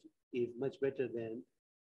approach is much better than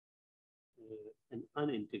an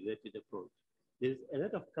unintegrated approach. There is a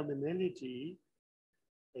lot of commonality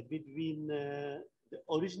between the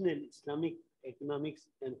original Islamic economics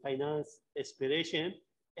and finance aspiration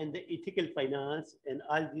and the ethical finance and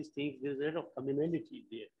all these things. There's a lot of commonality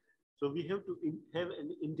there. So we have to have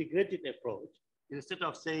an integrated approach instead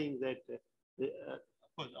of saying that,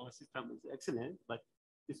 of course, our system is excellent, but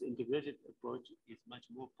this integrated approach is much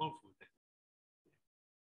more powerful.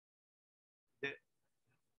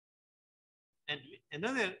 And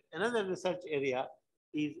another research area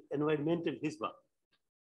is environmental hisba.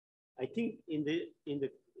 I think in the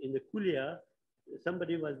Kulia,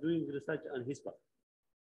 somebody was doing research on hisba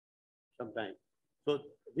sometime. So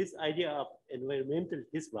this idea of environmental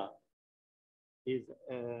hisba is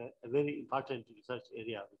a very important research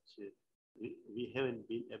area which we haven't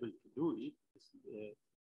been able to do it.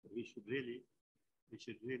 We should really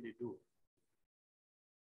do.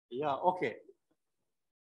 Yeah, okay.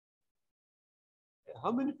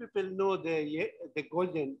 How many people know the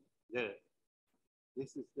golden there?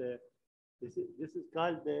 This is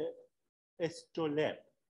called the astrolabe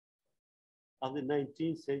of the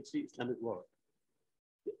 19th century Islamic world.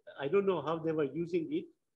 I don't know how they were using it.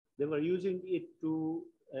 They were using it to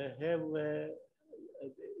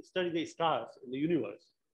study the stars in the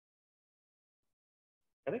universe.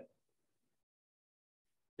 Correct?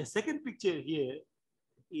 The second picture here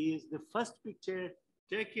is the first picture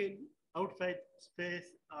taken outside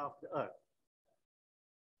space of the Earth.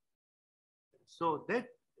 So that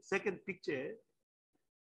second picture,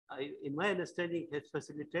 in my understanding, has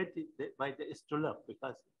facilitated by the astrolabe,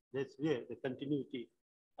 because that's where the continuity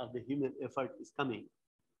of the human effort is coming.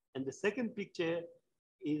 And the second picture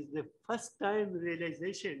is the first time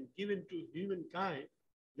realization given to humankind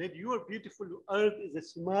that your beautiful Earth is a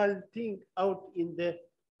small thing out in the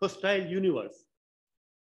hostile universe.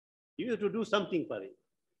 You have to do something for it.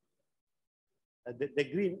 The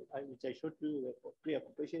green, which I showed you, the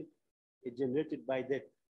preoccupation, is generated by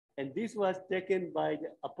that. And this was taken by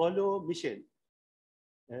the Apollo mission,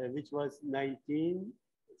 which was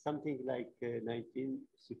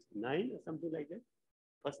 1969 or something like that.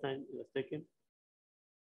 First time it was taken.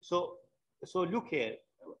 So look here,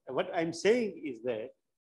 what I'm saying is that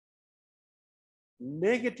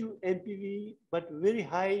negative NPV, but very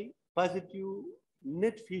high positive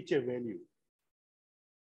net future value.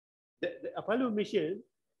 The Apollo mission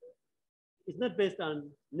is not based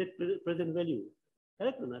on net present value,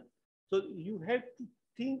 correct or not? So you have to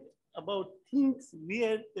think about things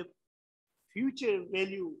where the future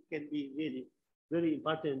value can be really very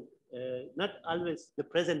important, not always the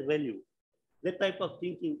present value. That type of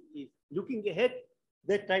thinking is looking ahead.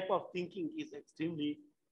 That type of thinking is extremely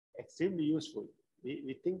useful.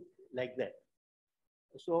 We think like that.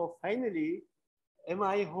 So finally, am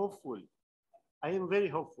I hopeful? I am very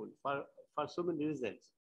hopeful for so many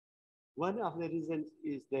reasons. One of the reasons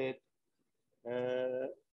is that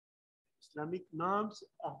Islamic norms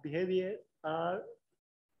of behavior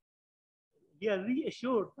we are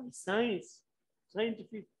reassured by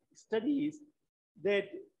scientific studies that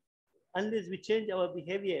unless we change our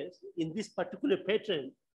behaviors in this particular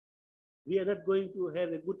pattern, we are not going to have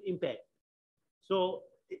a good impact. So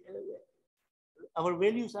our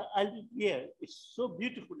values are already here. It's so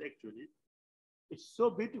beautiful, actually. It's so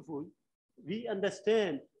beautiful. We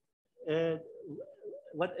understand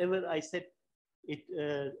whatever I said it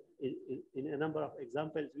in a number of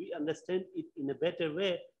examples, we understand it in a better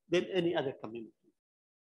way than any other community.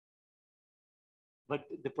 But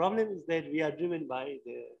the problem is that we are driven by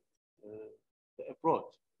the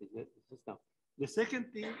approach, the system. The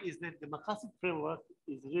second thing is that the Maqasid framework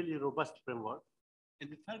is really robust framework. And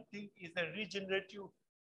the third thing is the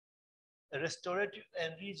restorative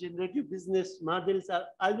and regenerative business models are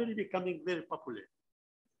already becoming very popular.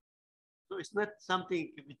 So it's not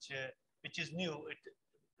something which is new.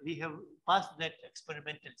 We have passed that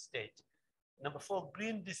experimental stage. Number 4,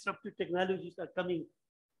 green disruptive technologies are coming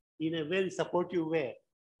in a very supportive way.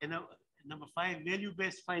 And number 5,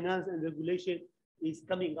 value-based finance and regulation is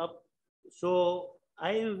coming up. So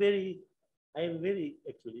I am very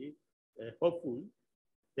actually hopeful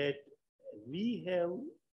that we have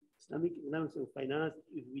Islamic economics and finance.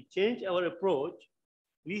 If we change our approach,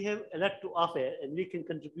 we have a lot to offer, and we can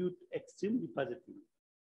contribute extremely positively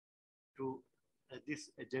to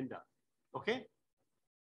this agenda. Okay?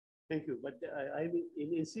 Thank you. But I'm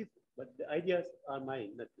in SIF, but the ideas are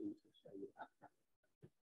mine, not in.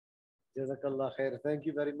 Jazakallah khair. Thank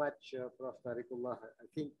you very much, Prof. Tariqullah. I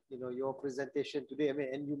think, your presentation today, I mean,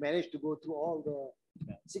 and you managed to go through all the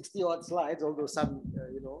 60 odd slides, although some,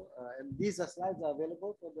 and these slides are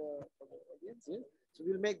available for the audience. Yeah? So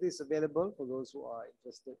we'll make this available for those who are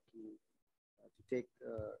interested to take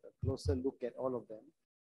a closer look at all of them.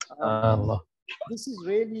 This is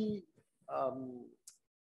really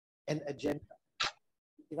an agenda,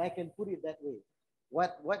 if I can put it that way.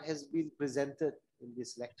 What has been presented in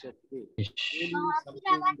this lecture today really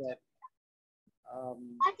something that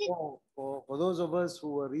for those of us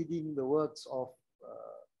who were reading the works of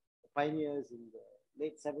pioneers in the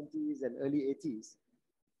late 70s and early 80s,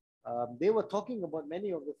 they were talking about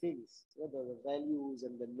many of the things, the values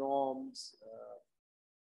and the norms,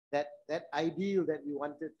 that ideal that we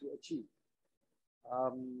wanted to achieve.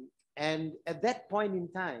 And at that point in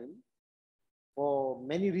time, for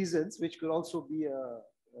many reasons, which could also be a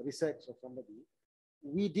research of somebody,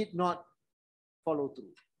 we did not follow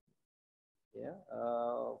through,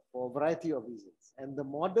 for a variety of reasons. And the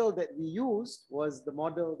model that we used was the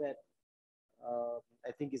model that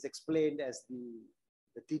I think is explained as the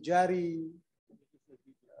Tijari,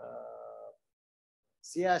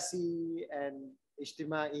 Siyasi, and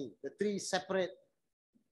Ijtimai, the three separate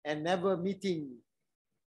and never meeting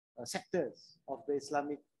sectors of the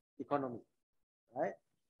Islamic economy, right?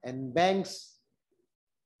 And banks,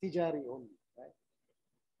 Tijari only, right?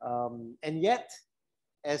 And yet,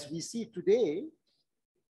 as we see today,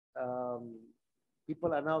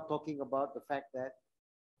 people are now talking about the fact that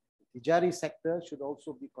the Tijari sector should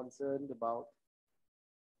also be concerned about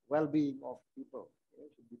well-being of people.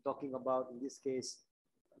 Should be talking about, in this case,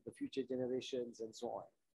 the future generations and so on.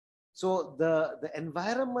 So the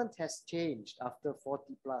environment has changed after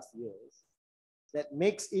 40 plus years that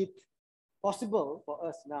makes it possible for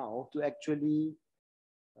us now to actually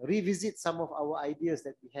revisit some of our ideas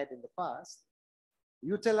that we had in the past,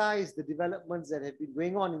 utilize the developments that have been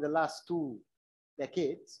going on in the last 2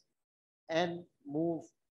 decades, and move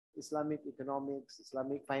Islamic economics,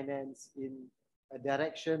 Islamic finance in a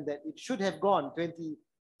direction that it should have gone 20,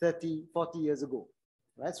 30, 40 years ago.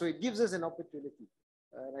 Right? So it gives us an opportunity.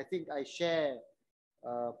 And I think I share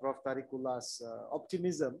Prof. Tariqullah's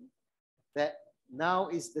optimism that now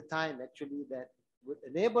is the time actually that would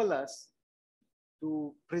enable us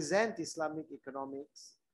to present Islamic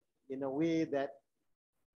economics in a way that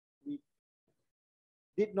we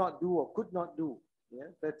did not do or could not do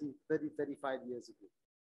 30, 35 years ago.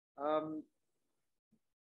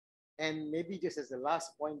 And maybe just as a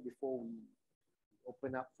last point before we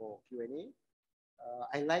open up for Q&A,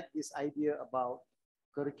 I like this idea about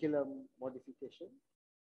curriculum modification.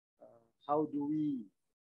 How do we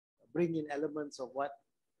bring in elements of what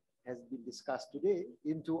has been discussed today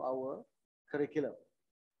into our curriculum?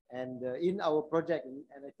 And in our project,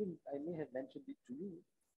 and I think I may have mentioned it to you,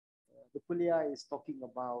 the Kuliah is talking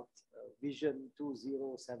about Vision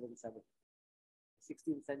 2077,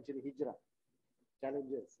 16th century Hijrah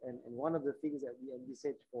challenges. And one of the things that we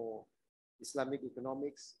envisage for Islamic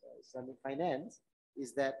economics, Islamic finance,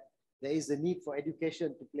 is that there is a need for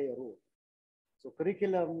education to play a role. So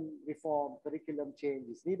curriculum reform, curriculum change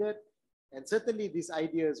is needed. And certainly these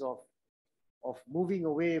ideas of moving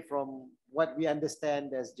away from what we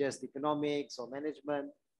understand as just economics or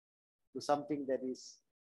management to something that is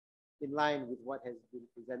in line with what has been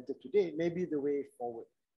presented today may be the way forward.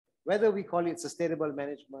 Whether we call it sustainable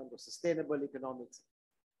management or sustainable economics,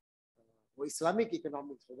 or Islamic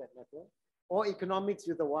economics for that matter, or economics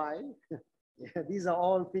with a Y, these are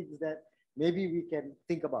all things that maybe we can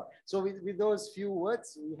think about. So with those few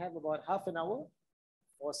words, we have about half an hour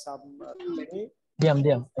for some Q&A.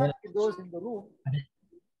 Diam. Those in the room.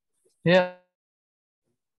 Yeah.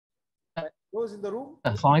 Those in the room.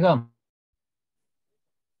 Assalamualaikum.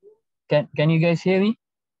 Can you guys hear me?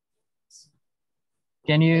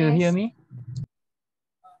 Can you hear me?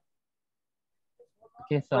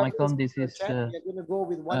 Okay, Assalamualaikum. This is Dr.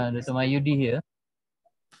 Mayudi here.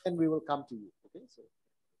 And we will come to you. Okay, so.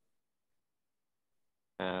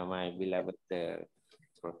 My beloved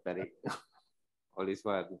Prof. Tariq, all this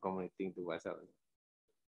while communicating to us.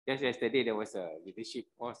 Just yesterday, there was a leadership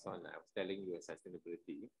course on, I was telling you,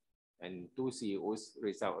 sustainability, and 2 CEOs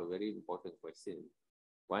raised out a very important question.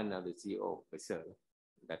 One of the CEO of Basel,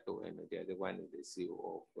 Dato, and the other one is the CEO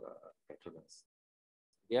of Petronas.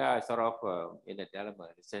 They are sort of in a dilemma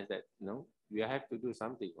in the sense that, we have to do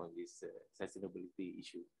something on this sustainability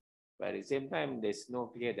issue. But at the same time, there's no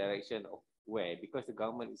clear direction of where, because the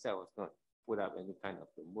government itself has not put up any kind of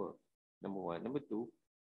framework, number one. Number two,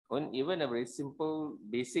 on even a very simple,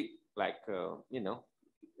 basic, like, the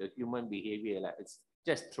human behavior, like it's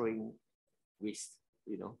just throwing waste,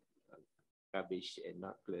 garbage and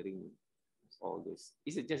not clearing all this.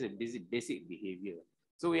 It's just a basic behavior.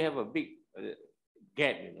 So we have a big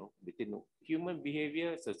gap, you know, between human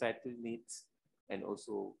behavior, societal needs, and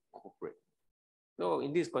also corporate. So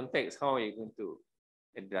in this context, how are you going to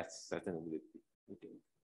address sustainability? Okay.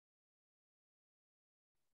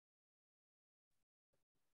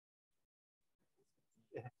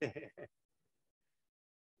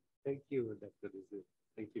 Thank you, Dr. Rizal.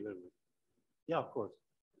 Thank you very much. Yeah, of course.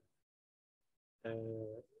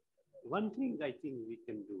 One thing I think we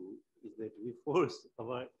can do is that we force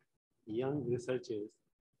our young researchers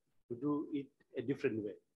to do it a different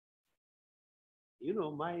way. You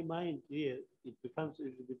know, my mind here, it becomes a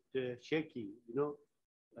little bit shaky. You know,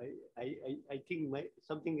 I think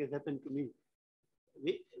something has happened to me.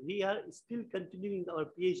 We are still continuing our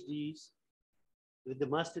PhDs with the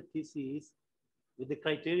master thesis, with the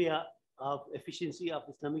criteria of efficiency of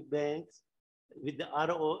Islamic banks, with the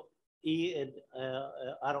ROE and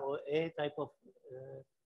ROA type of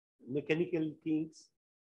mechanical things.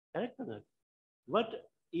 Correct or not? What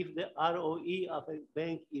if the ROE of a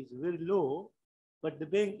bank is very low, but the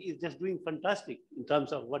bank is just doing fantastic in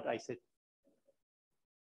terms of what I said?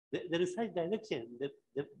 There is such direction.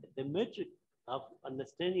 The metric of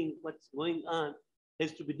understanding what's going on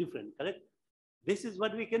has to be different, correct? This is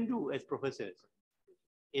what we can do as professors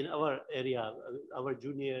in our area. Our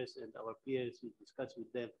juniors and our peers, we discuss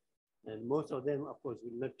with them. And most of them, of course,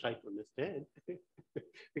 will not try to understand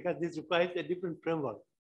because this requires a different framework.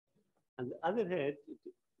 On the other hand,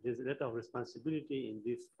 there's a lot of responsibility in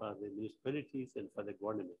this for the municipalities and for the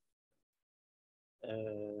government.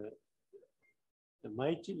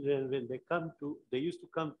 My children, when they used to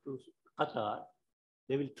come to Qatar,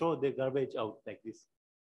 they will throw their garbage out like this.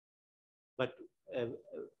 But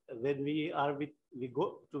when we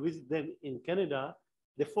go to visit them in Canada,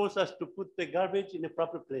 they force us to put the garbage in a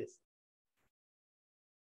proper place.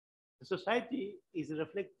 The society is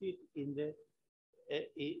reflected in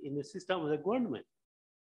the system of the government.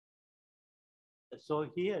 So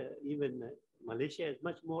here, even Malaysia is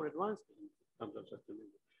much more advanced in terms of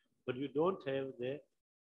sustainability. But you don't have the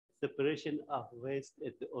separation of waste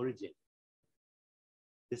at the origin.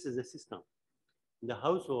 This is the system. In the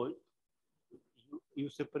household, you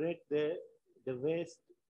separate the waste.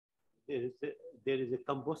 There is a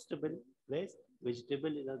combustible waste,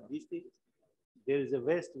 vegetable, you know, these things. There is a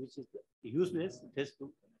waste which is useless, it has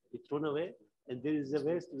to be thrown away. And there is a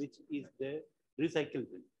waste which is the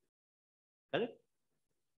recyclable. Correct?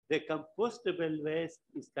 The compostable waste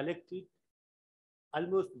is collected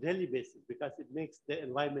almost daily basis because it makes the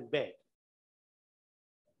environment bad.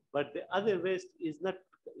 But the other waste is not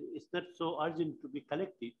so urgent to be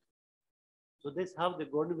collected. So that's how the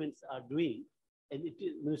governments are doing, and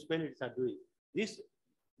municipalities are doing. This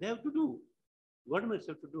they have to do. Governments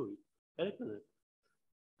have to do it. Correct?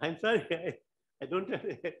 I'm sorry, I don't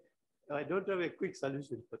have a quick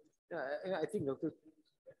solution for this. Yeah, I think, Dr.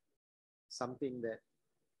 something that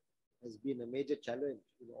has been a major challenge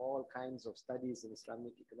in all kinds of studies in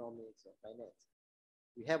Islamic economics or finance.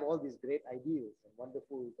 We have all these great ideals and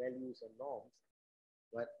wonderful values and norms,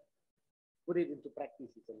 but put it into practice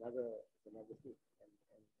is another thing. And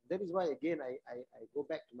that is why, again, I go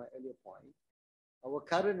back to my earlier point. Our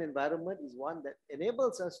current environment is one that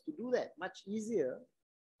enables us to do that much easier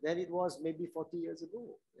than it was maybe 40 years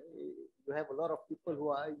ago. You have a lot of people who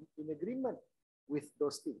are in agreement with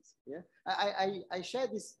those things. Yeah, I share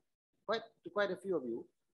this to quite a few of you.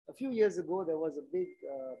 A few years ago, there was a big,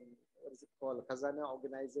 what is it called? Khazanah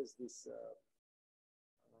organizes this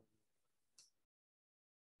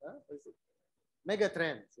mega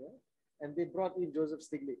trends, yeah? And they brought in Joseph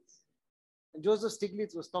Stiglitz. And Joseph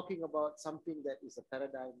Stiglitz was talking about something that is a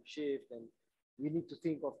paradigm shift, and we need to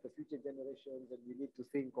think of the future generations, and we need to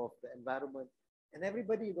think of the environment. And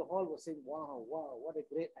everybody in the hall was saying, wow, what a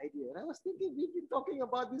great idea. And I was thinking, we've been talking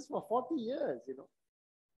about this for 40 years, you know.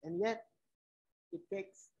 And yet, it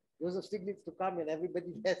takes Joseph Stiglitz to come and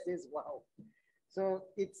everybody there says, wow. So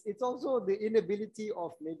it's also the inability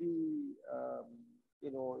of maybe,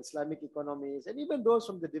 you know, Islamic economies and even those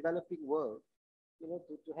from the developing world, you know,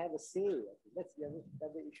 to have a say. That's the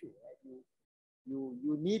other issue, right?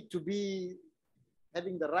 You need to be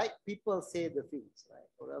having the right people say the things, right?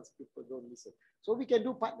 Or else people don't listen. So we can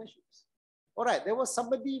do partnerships. All right, there was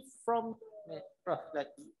somebody from Prof, like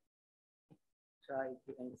try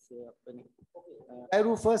to answer.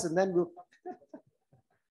 Kairu first and then we'll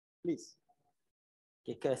please.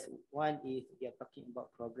 Okay, because one is we are talking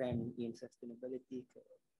about program in sustainability.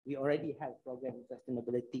 We already have program in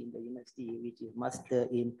sustainability in the university, which is master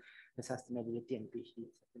in the sustainability and PhD in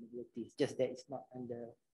sustainability. It's just that it's not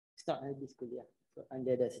under this school, yeah. so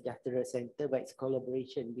under the Sejahtera Center, but it's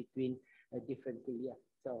collaboration between different kuliah.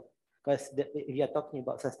 So, because if you are talking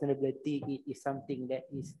about sustainability, it is something that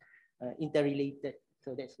is interrelated.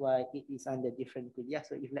 So that's why it is under different kuliah.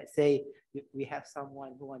 So if let's say we have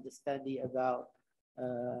someone who wants to study about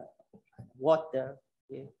water,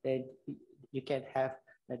 okay, then you can have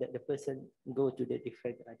the person go to the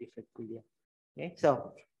different kuliah. Okay,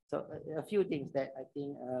 so a few things that I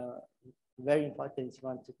think very important is you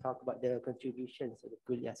want to talk about the contributions of the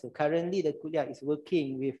kuliah. So currently the kuliah is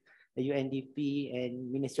working with the UNDP and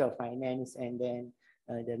Ministry of Finance and then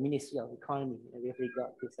the Ministry of Economy with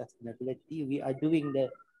regard to sustainability. We are doing the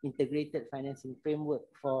integrated financing framework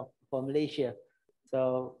for Malaysia.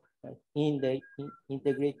 So in the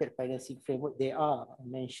integrated financing framework, there are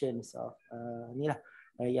mentions of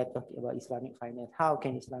you're talking about Islamic finance. How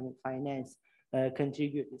can Islamic finance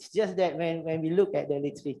contribute? It's just that when we look at the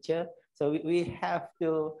literature, so we have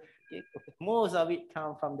to, most of it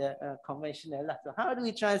come from the conventional. So how do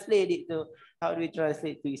we translate it to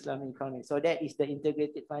Islamic economy? So that is the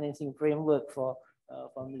integrated financing framework for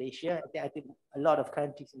Malaysia. I think a lot of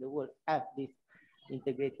countries in the world have this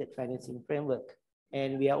integrated financing framework.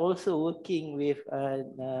 And we are also working with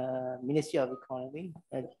Ministry of Economy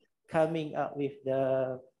coming up with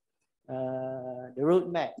the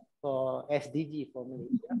roadmap for SDG for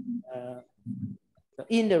Malaysia. So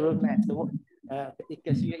in the roadmap, so,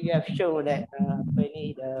 because you have shown that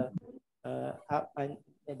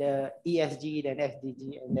the ESG, then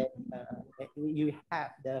SDG, and then you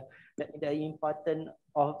have the importance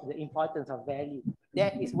of value.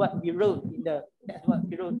 That is what we wrote in the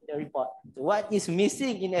report. So what is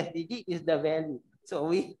missing in SDG is the value. So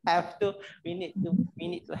we need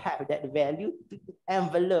to have that value to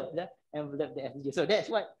envelope the SDG. So that's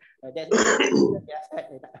what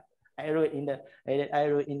I wrote in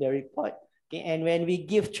the report. Okay, and when we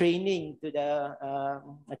give training to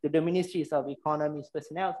the ministries of economies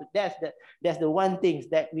personnel, so that's the one thing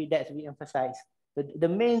that we emphasize. So the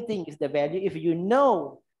main thing is the value. If you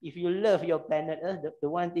love your planet Earth, the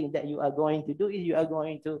one thing that you are going to do is you are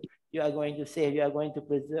going to save, you are going to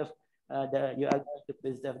preserve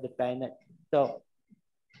the planet. So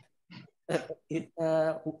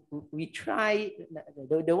we try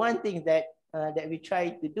the one thing that we try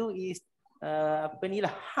to do is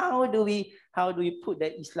how do we put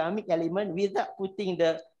the Islamic element without putting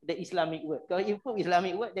the Islamic word? Because if you put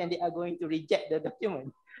Islamic word, then they are going to reject the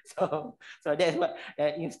document. So that's what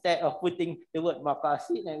instead of putting the word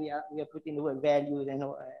maqasid, then we are putting the word values and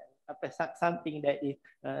something that is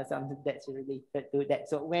something that's related to that.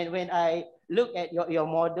 So when I look at your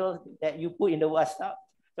models that you put in the WhatsApp,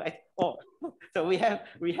 so we have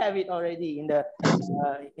it already in the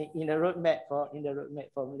roadmap for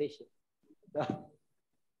Malaysia.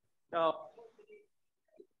 So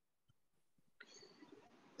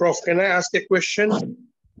Prof, can I ask a question?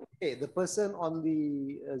 Okay, the person on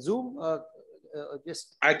the Zoom,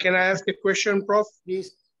 Can I ask a question, Prof?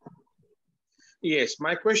 Please. Yes,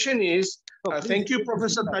 my question is, thank you,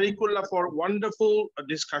 Professor Tariqullah, for wonderful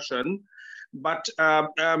discussion. But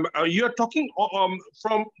you're talking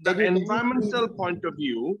from the environmental point of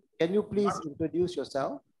view. Can you please introduce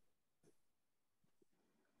yourself?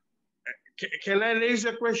 Can I raise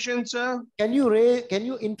a question, sir? Can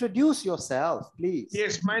you introduce yourself, please?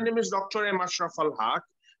 Yes, my name is Dr. M. Ashraf Al-Haq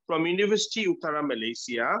from University Uttara,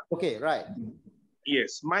 Malaysia. Okay, right.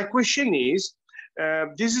 Yes, my question is,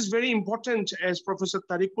 this is very important, as Professor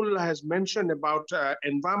Tariqullah has mentioned about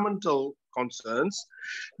environmental concerns.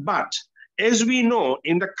 But as we know,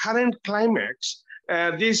 in the current climate,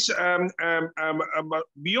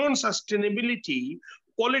 beyond sustainability,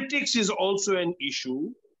 politics is also an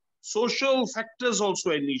issue. Social factors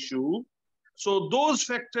also an issue. So those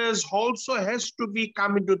factors also has to be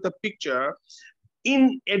come into the picture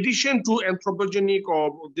in addition to anthropogenic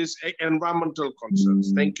or this environmental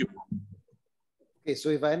concerns. Thank you. Okay, so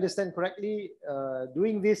if I understand correctly,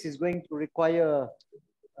 doing this is going to require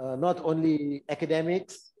not only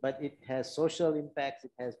academics, but it has social impacts,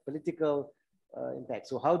 it has political impacts.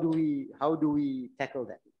 So how do we tackle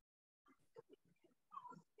that?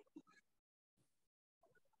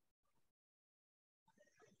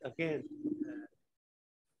 Again,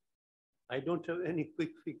 I don't have any quick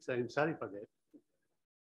fix. I'm sorry for that.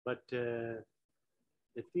 But the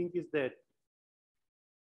thing is that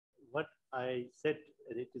what I said,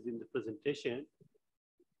 and it is in the presentation,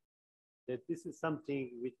 that this is something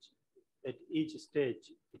which at each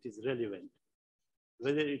stage it is relevant.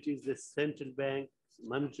 Whether it is the central bank's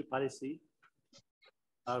monetary policy,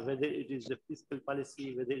 or whether it is the fiscal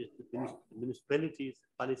policy, whether it's the municipalities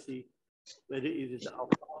policy, whether it is the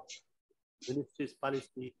ministry's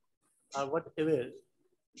policy, or whatever,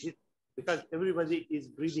 because everybody is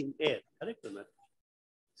breathing air, correct or not?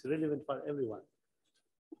 It's relevant for everyone.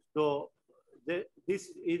 So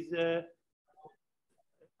this is,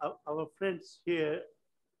 our friends here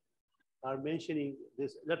are mentioning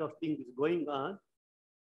there's a lot of things going on,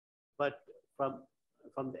 but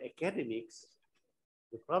from the academics,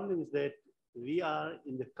 the problem is that we are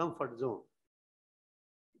in the comfort zone.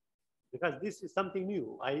 Because this is something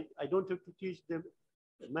new. I don't have to teach them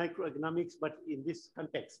microeconomics, but in this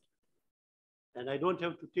context. And I don't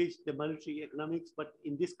have to teach the monetary economics, but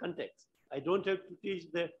in this context. I don't have to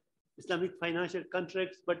teach the Islamic financial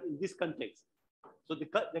contracts, but in this context. So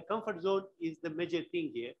the comfort zone is the major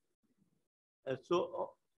thing here.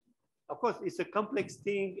 Of course, it's a complex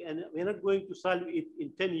thing, and we're not going to solve it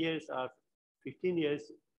in 10 years or 15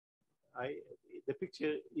 years. The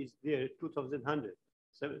picture is there, 2100.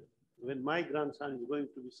 So when my grandson is going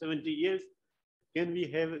to be 70 years, can we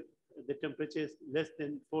have the temperatures less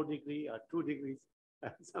than 4 degrees or 2 degrees?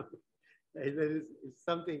 It's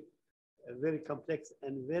something very complex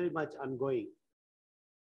and very much ongoing.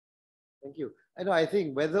 Thank you. I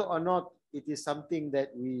think whether or not it is something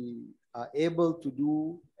that we are able to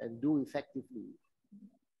do and do effectively,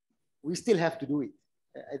 we still have to do it.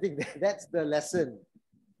 I think that's the lesson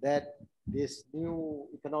that this new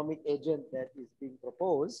economic agent that is being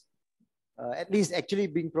proposed, at least actually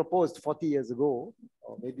being proposed 40 years ago,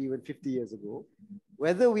 or maybe even 50 years ago,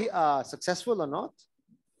 whether we are successful or not,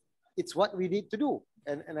 it's what we need to do.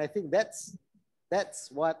 And I think that's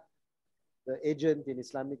what the agent in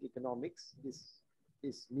Islamic economics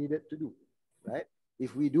is needed to do, right?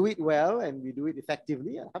 If we do it well and we do it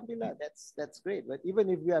effectively, alhamdulillah, that's great. But even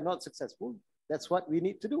if we are not successful, that's what we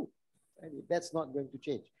need to do. Right? That's not going to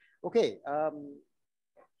change. Okay,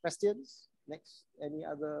 questions? Next, any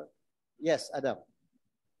other? Yes, Adam.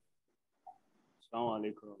 Assalamu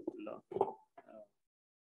alaikum.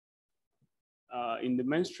 In the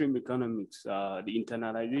mainstream economics, the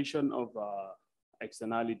internalization of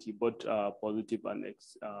externality, both positive and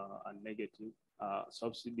negative,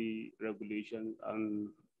 subsidy, regulation, and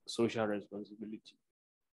social responsibility.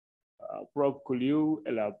 Prof, could you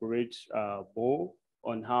elaborate more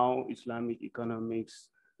on how Islamic economics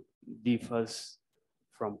differs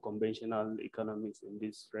from conventional economics in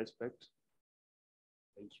this respect?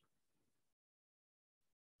 Thank you.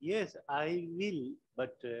 Yes, I will,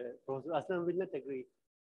 but Professor Aslam will not agree.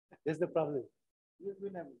 That's the problem. You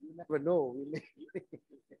never know.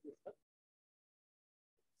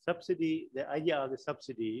 Subsidy, the idea of the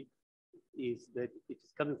subsidy is that it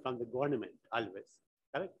is coming from the government always,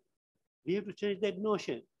 correct? We have to change that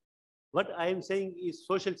notion. What I am saying is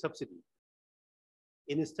social subsidy.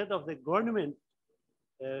 Instead of the government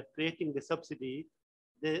creating the subsidy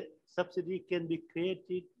can be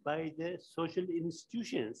created by the social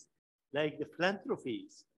institutions like the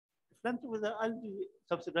philanthropies. The philanthropies are already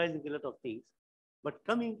subsidizing a lot of things, but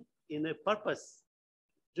coming in a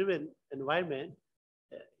purpose-driven environment,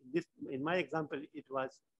 this, in my example, it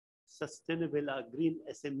was sustainable or green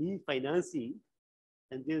SME financing,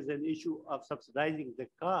 and there's an issue of subsidizing the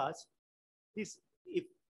cost. This, if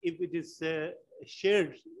it is a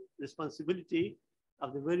shared responsibility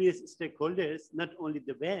of the various stakeholders, not only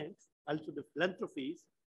the banks, also the philanthropies,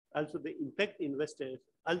 also the impact investors,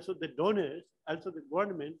 also the donors, also the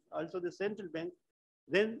government, also the central bank,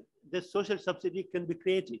 then the social subsidy can be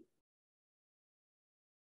created.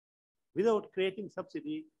 Without creating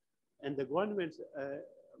subsidy, and the governments,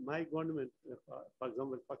 my government, for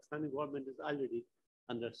example, Pakistani government is already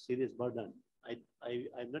under serious burden.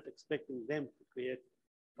 I'm not expecting them to create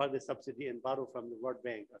further subsidy and borrow from the World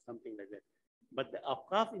Bank or something like that. But the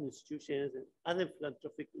Awqaf institutions and other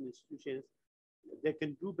philanthropic institutions, they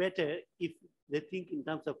can do better if they think in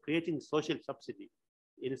terms of creating social subsidy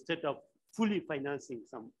instead of fully financing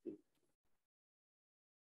something.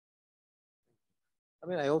 I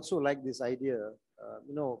mean, I also like this idea,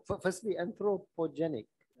 firstly, anthropogenic.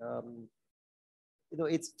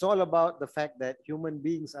 It's all about the fact that human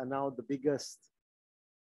beings are now the biggest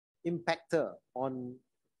impactor on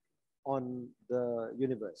the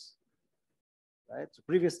universe, right? So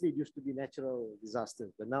previously it used to be natural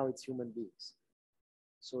disasters, but now it's human beings.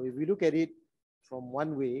 So if we look at it from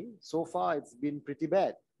one way, so far it's been pretty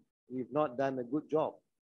bad. We've not done a good job,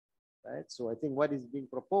 right? So I think what is being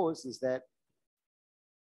proposed is that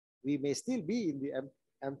we may still be in the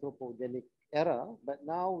anthropogenic era, but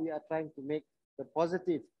now we are trying to make the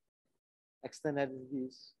positive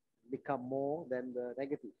externalities become more than the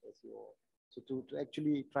negative. So to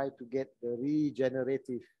actually try to get the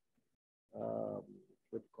regenerative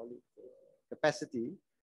capacity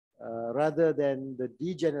rather than the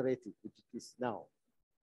degenerative, which it is now.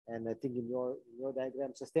 And I think in your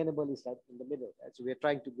diagram, sustainable is like in the middle. Right? So we're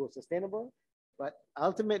trying to go sustainable, but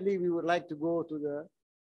ultimately we would like to go to the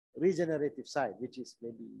regenerative side, which is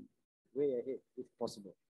maybe way ahead if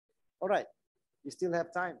possible. All right, we still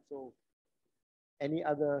have time. So any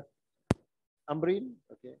other, Ambreen?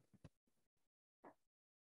 Okay.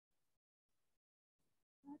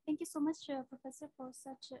 Thank you so much, Professor, for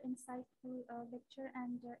such an insightful lecture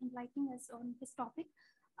and enlightening us on this topic.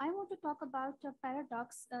 I want to talk about a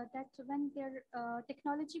paradox that when their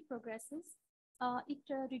technology progresses, it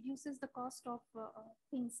reduces the cost of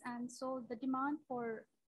things. And so the demand for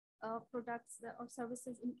products or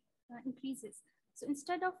services increases. So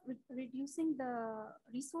instead of reducing the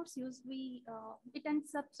resource use, it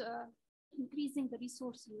ends up increasing the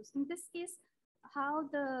resource use. In this case, how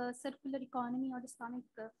the circular economy or Islamic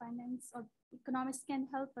finance or economics can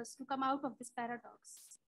help us to come out of this paradox.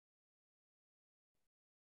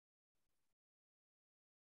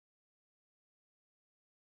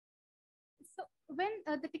 So when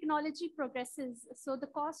the technology progresses, so the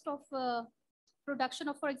cost of production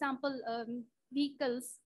of, for example,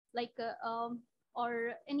 vehicles like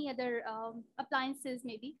or any other appliances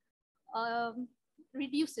maybe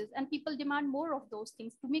reduces, and people demand more of those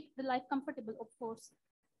things to make the life comfortable, of course.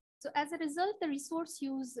 So as a result, the resource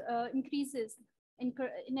use increases in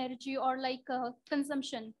energy or like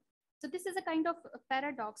consumption. So this is a kind of a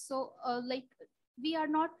paradox. So like we are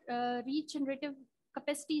not regenerative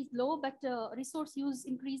capacity is low, but resource use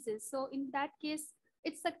increases. So in that case,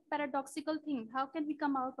 it's a paradoxical thing. How can we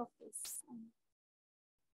come out of this?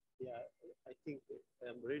 Yeah, I think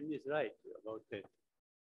Brain is right about that.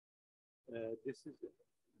 This is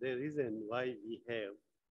the reason why we have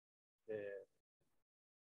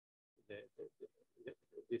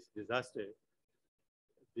this disaster,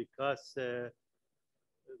 because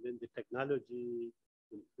when the technology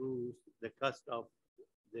improves, the cost of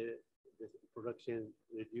the production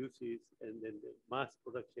reduces, and then the mass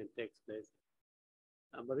production takes place.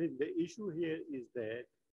 But the issue here is that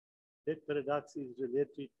that paradox is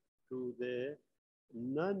related to the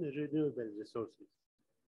non-renewable resources.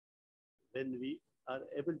 When we are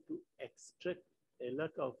able to extract a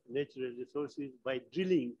lot of natural resources by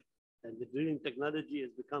drilling, and the drilling technology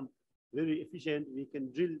has become very efficient, we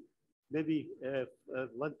can drill maybe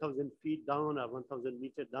 1,000 feet down or 1,000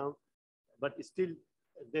 meters down, but still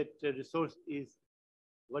that resource is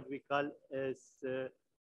what we call as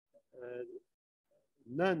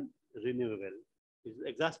non-renewable, is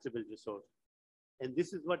exhaustible resource. And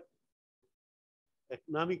this is what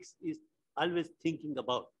economics is always thinking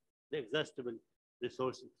about, the exhaustible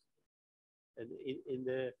resources. And in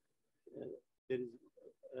the, there is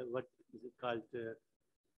what is it called,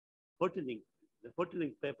 Hoteling. The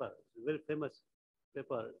Hoteling paper, a very famous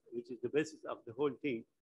paper, which is the basis of the whole thing,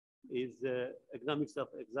 is economics of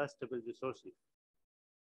exhaustible resources.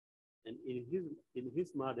 And in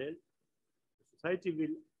his model, society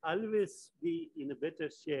will always be in a better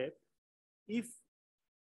shape if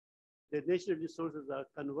the natural resources are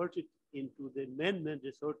converted into the man-made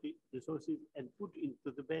resources and put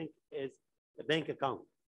into the bank as a bank account.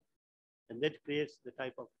 And that creates the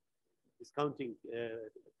type of discounting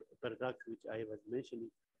paradox which I was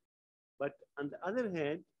mentioning. But on the other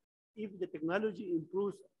hand, if the technology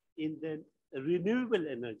improves in the renewable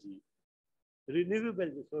energy,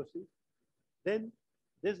 renewable resources, then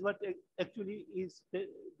that's what actually is the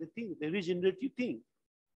thing, the regenerative thing.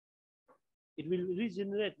 It will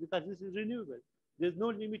regenerate because this is renewable. There's no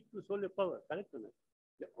limit to solar power, correct or not?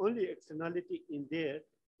 The only externality in there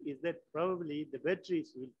is that probably the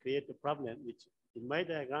batteries will create a problem, which in my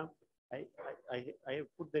diagram, I have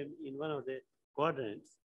put them in one of the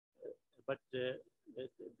quadrants, but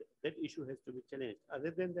that issue has to be challenged.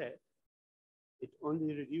 Other than that, it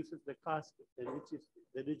only reduces the cost, which is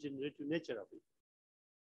the regenerative nature of it.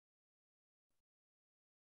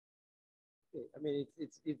 Okay. I mean,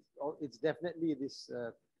 it's definitely this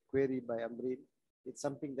query by Ambreen. It's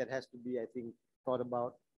something that has to be, I think, thought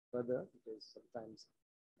about further, because sometimes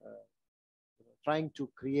trying to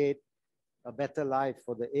create a better life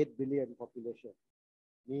for the 8 billion population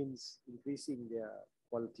means increasing their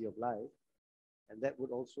quality of life. And that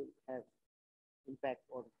would also have impact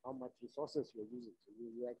on how much resources you're using. So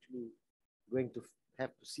you're actually going to have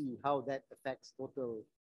to see how that affects total,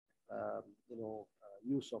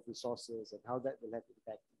 use of resources and how that will have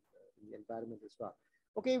impact in the environment as well.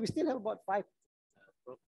 Okay, we still have about 5.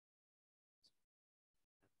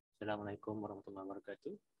 Assalamualaikum warahmatullahi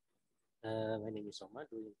wabarakatuh. My name is Omar,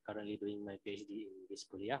 currently doing my PhD in this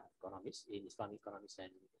kuliah, economics, in Islamic economics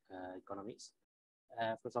and economics.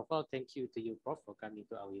 First of all, thank you to you, Prof, for coming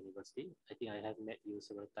to our university. I think I have met you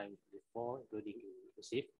several times before, including in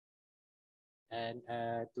USIF. And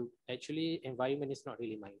to actually, environment is not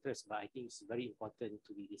really my interest, but I think it's very important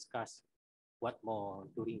to be discussed what more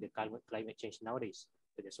during the climate change nowadays.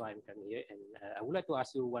 So that's why I'm coming here. And I would like to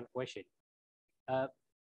ask you one question.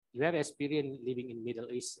 You have experience living in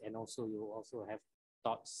Middle East, and also you also have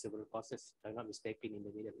taught several courses, if I'm not mistaken, in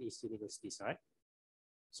the Middle East universities, right?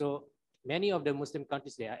 So many of the Muslim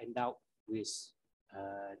countries, they are endowed with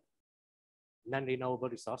non-renewable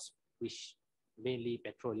resource, which mainly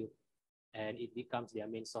petroleum, and it becomes their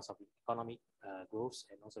main source of economic growth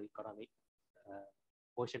and also economic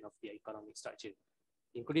portion of their economic structure,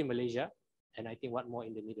 including Malaysia, and I think what more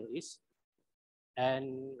in the Middle East.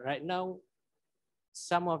 And right now,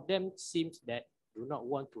 some of them seems that do not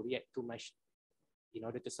want to react too much in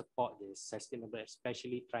order to support the sustainable,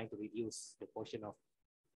 especially trying to reduce the portion of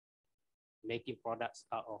making products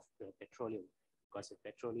out of the petroleum, because the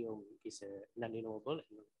petroleum is non-renewable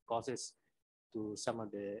and causes to some of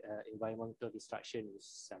the environmental destruction,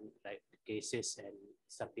 some like cases and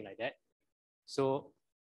something like that. So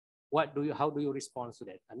how do you respond to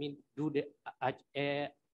that? I mean,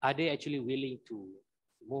 are they actually willing to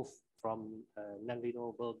move from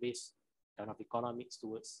non-renewable based kind of economics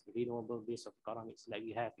towards renewable based of economics like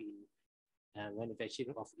we have in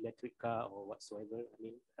manufacturing of electric car or whatsoever? I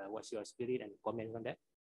mean, what's your spirit and comment on that?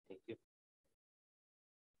 Thank you.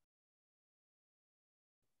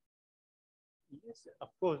 Yes, of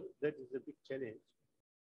course, that is a big challenge.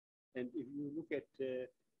 And if you look at the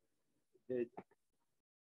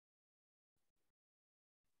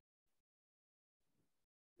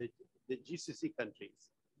GCC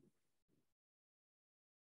countries,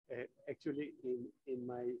 actually in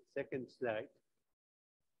my second slide,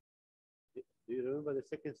 do you remember the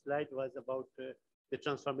second slide was about the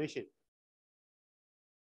transformation?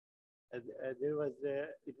 And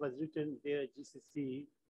it was written there, GCC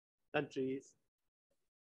countries,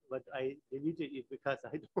 but I deleted it because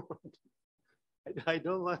I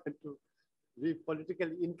don't want to be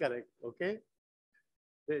politically incorrect, okay?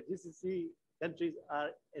 The GCC countries are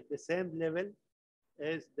at the same level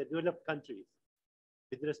as the developed countries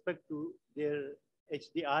with respect to their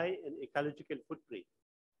HDI and ecological footprint.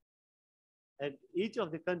 And each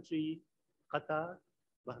of the country, Qatar,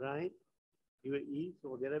 Bahrain, UAE,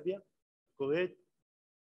 Saudi Arabia, Kuwait,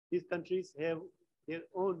 these countries have their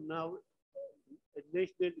own now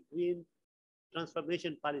national green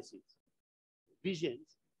transformation policies,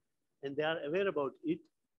 visions, and they are aware about it,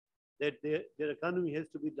 that their economy has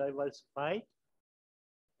to be diversified.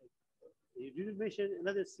 You did mention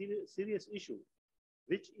another serious issue,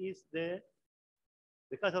 which is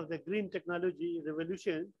because of the green technology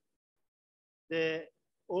revolution, the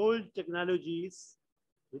old technologies,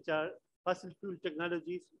 which are fossil fuel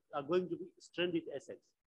technologies, are going to be stranded assets.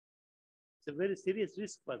 It's a very serious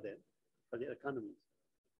risk for them, for their economies.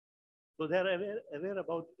 So they're aware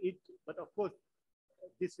about it, but of course,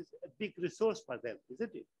 this is a big resource for them,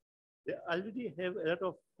 isn't it? They already have a lot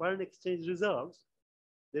of foreign exchange reserves.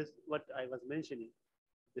 That's what I was mentioning,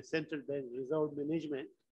 the central bank reserve management.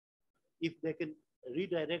 If they can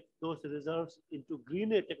redirect those reserves into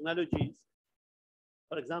greener technologies,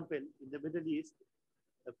 for example, in the Middle East,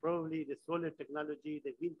 probably the solar technology,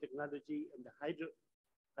 the wind technology, and the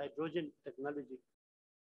hydrogen technology,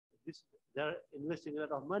 they're investing a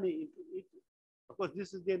lot of money into it. Of course,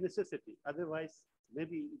 this is their necessity. Otherwise,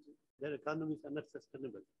 maybe their economies are not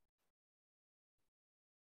sustainable.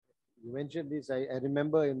 You mentioned this. I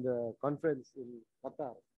remember in the conference in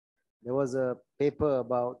Qatar, there was a paper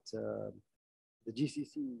about the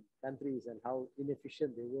GCC countries and how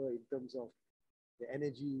inefficient they were in terms of the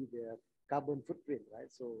energy, their carbon footprint,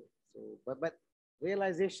 right? But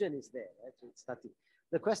realization is there, right? So it's starting.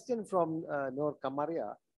 The question from Noor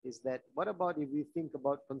Kamaria is that, what about if we think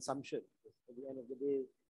about consumption? At the end of the day,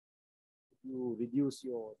 if you reduce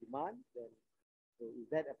your demand, then so is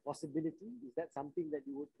that a possibility? Is that something that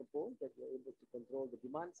you would propose, that you're able to control the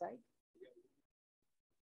demand side?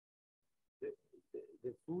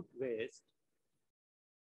 The food waste,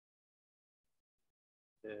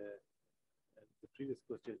 the previous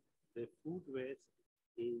question, the food waste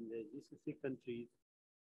in the GCC countries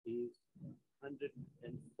is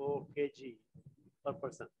 104 kg per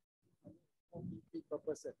person. Per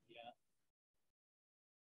person. Yeah.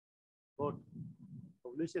 About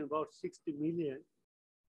population about 60 million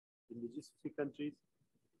in the GCC countries.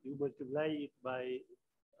 You multiply it by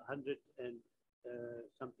 100 and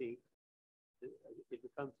something, it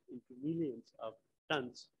becomes into millions of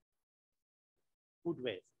tons food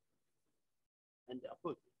waste. And of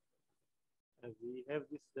course, we have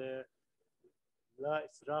this la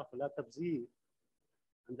israf, la tabzir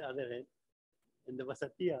on the other hand, and the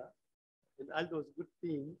wasatiyah, and all those good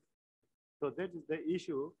things So that is the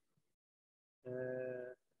issue.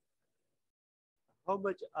 How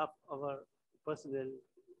much of our personal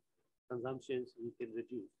consumptions we can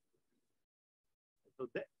reduce. So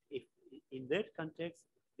that if in that context,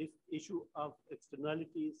 this issue of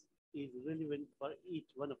externalities is relevant for each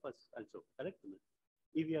one of us also, correct?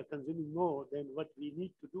 If we are consuming more than what we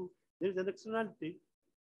need to do, there is an externality.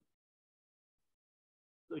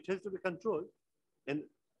 So it has to be controlled. And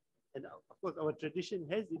of course, our tradition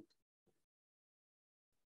has it.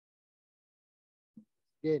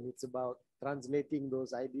 Again, it's about translating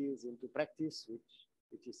those ideas into practice,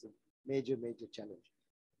 which is a major, major challenge.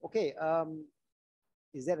 Okay,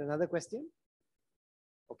 is there another question?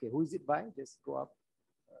 Okay, who is it by? Just go up.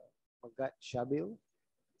 Magat Shabil.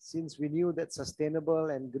 Since we knew that sustainable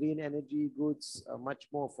and green energy goods are much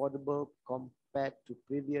more affordable compared to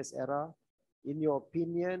previous era, in your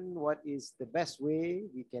opinion, what is the best way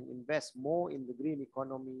we can invest more in the green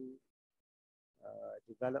economy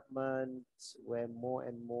development, where more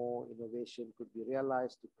and more innovation could be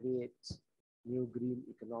realized to create new green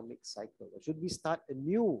economic cycle? Or should we start a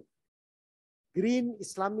new green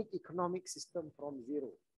Islamic economic system from zero?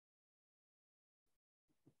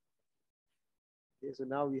 Okay, so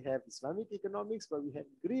now we have Islamic economics, but we have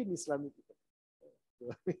green Islamic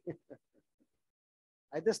economics.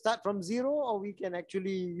 Either start from zero, or we can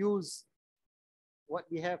actually use what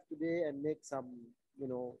we have today and make some, you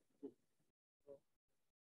know.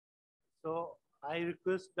 So I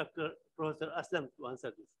request Dr. Professor Aslam to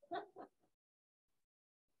answer this.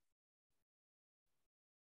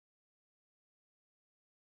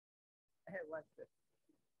 I have one question.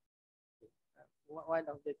 One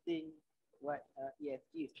of the things what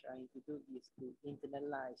EFG is trying to do is to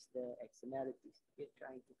internalize the externalities. We're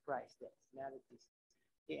trying to price the externalities.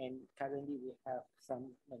 Okay, and currently we have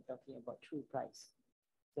some talking about true price.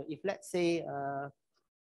 So if let's say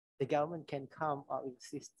the government can come up with a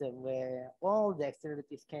system where all the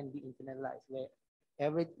externalities can be internalized,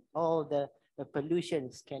 where all the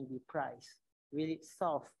pollutions can be priced, will it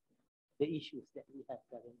solve the issues that we have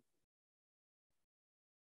currently?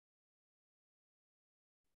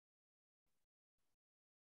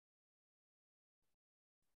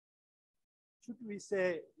 Should we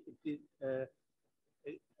say it is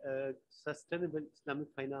sustainable Islamic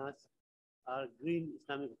finance or green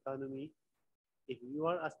Islamic economy? If you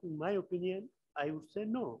are asking my opinion, I would say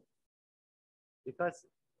no. Because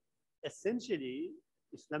essentially,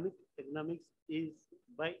 Islamic economics is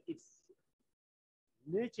by its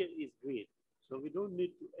nature is green. So we don't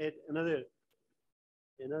need to add another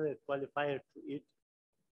qualifier to it.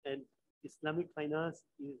 And Islamic finance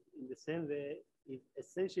is in the same way is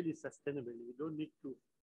essentially sustainable. We don't need to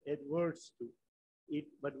add words to it,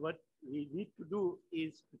 but what we need to do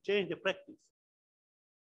is to change the practice.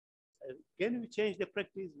 Can we change the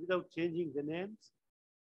practice without changing the names?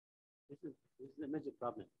 This is a major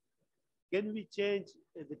problem. Can we change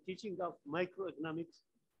the teaching of microeconomics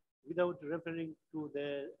without referring to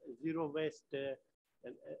the zero waste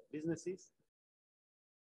businesses?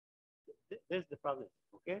 That's the problem,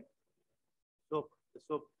 okay? So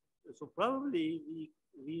probably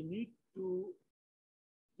we need to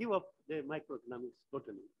give up the microeconomics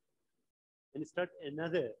totally and start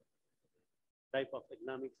another type of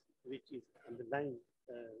economics which is underlying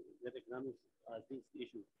that economics are these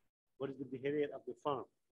issues. What is the behavior of the farm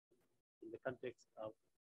in the context of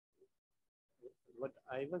what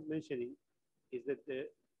I was mentioning is that the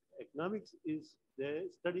economics is the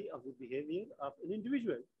study of the behavior of an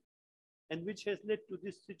individual and which has led to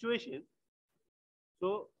this situation.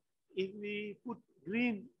 So if we put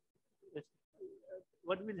green,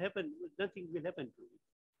 what will happen? Nothing will happen to it.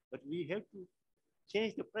 But we have to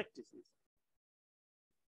change the practices.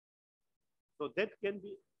 So that can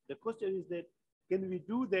be, the question is that, can we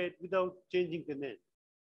do that without changing the name?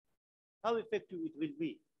 How effective it will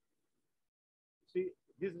be? See,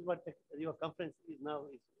 this is what your conference is now,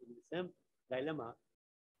 is in the same dilemma,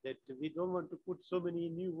 that we don't want to put so many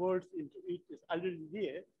new words into it. It's already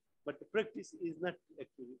there, but the practice is not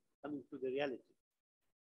actually coming to the reality.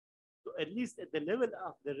 So at least at the level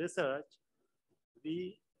of the research,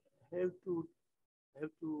 we have to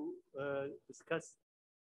discuss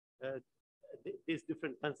these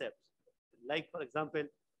different concepts. Like, for example,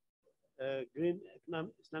 green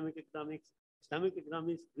Islamic economics,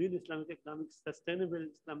 green Islamic economics, sustainable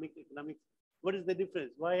Islamic economics. What is the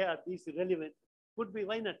difference? Why are these relevant? Could be,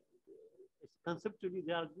 why not? Conceptually,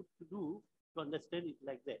 they are good to do to understand it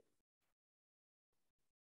like that.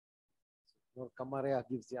 Well, Kamaria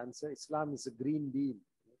gives the answer. Islam is a green deal.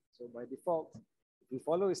 So by default, if we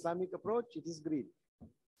follow Islamic approach, it is green.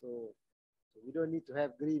 So we don't need to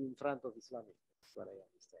have green in front of Islamic. That's what I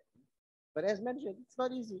understand. But as mentioned, it's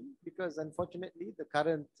not easy because unfortunately the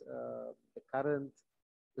current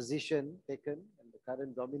position taken and the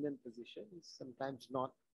current dominant position is sometimes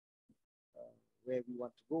not where we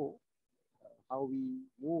want to go. How we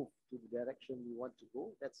move to the direction we want to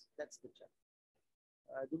go, that's the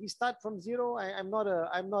challenge. Do we start from zero? I'm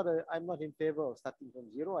not in favor of starting from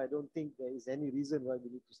zero. I don't think there is any reason why we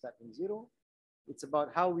need to start from zero. It's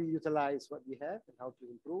about how we utilize what we have and how to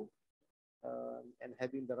improve, and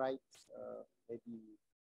having the right maybe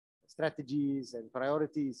strategies and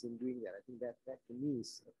priorities in doing that. I think that to me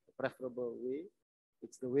is a preferable way.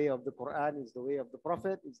 It's the way of the Quran, it's the way of the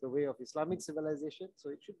Prophet, it's the way of Islamic civilization. So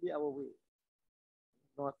it should be our way,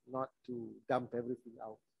 not to dump everything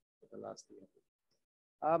out for the last 2 years.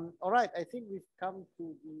 All right, I think we've come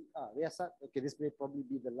to the Riyasat. Okay, this may probably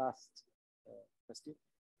be the last question.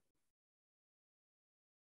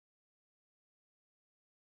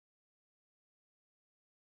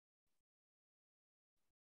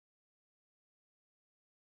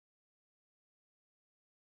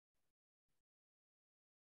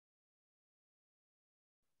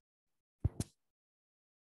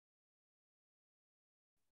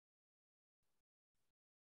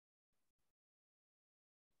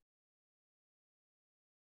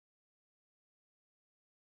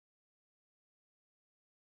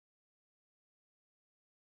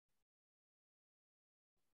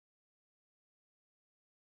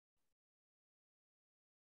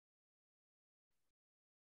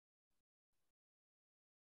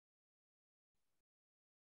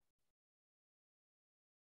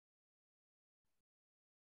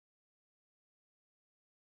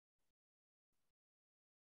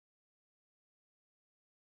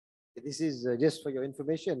 This is just for your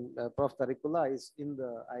information. Prof. Tariqullah is in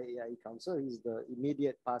the IIUM Council. He's the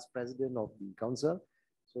immediate past president of the council.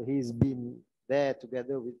 So he's been there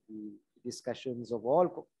together with the discussions of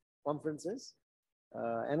all conferences,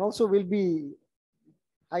 and also will be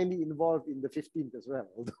highly involved in the 15th as well.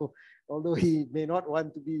 Although he may not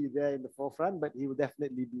want to be there in the forefront, but he will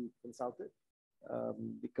definitely be consulted,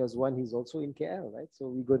 because one, he's also in KL, right? So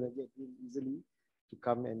we're going to get him easily to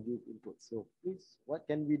come and give input. So please, what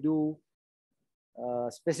can we do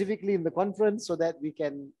specifically in the conference so that we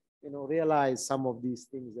can, realize some of these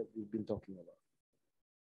things that we've been talking about?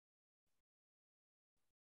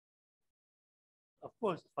 Of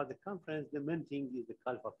course, for the conference, the main thing is the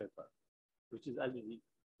call for paper, which is already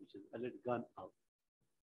gone out.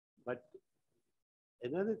 But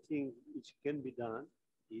another thing which can be done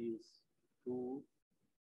is to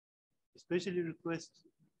especially request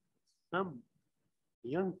some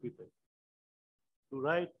young people to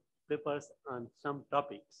write papers on some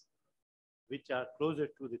topics which are closer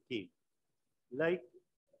to the theme, like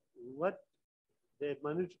what the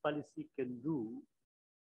monetary policy can do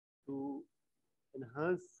to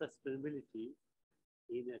enhance sustainability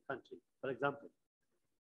in a country. For example,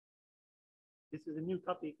 this is a new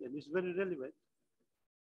topic and it's very relevant.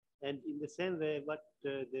 And in the same way, what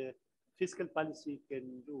the fiscal policy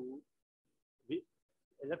can do,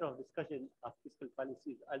 a lot of discussion of fiscal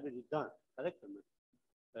policy is already done, correct?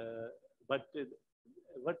 But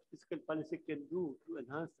what fiscal policy can do to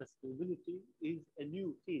enhance sustainability is a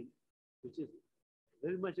new theme, which is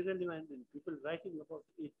very much relevant, and people writing about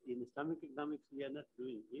it in Islamic economics, we are not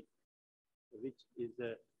doing it, which is,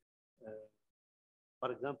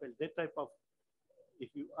 for example, that type of, if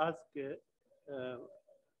you ask,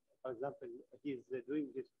 for example, he's doing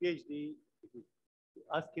his PhD, if you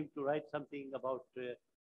ask him to write something about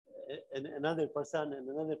another person,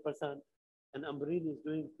 and Amreen is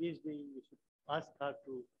doing PhD, you should ask her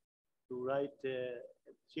to write.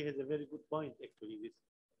 She has a very good point, actually, this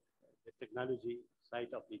the technology side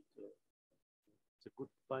of it. It's a good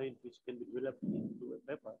point which can be developed into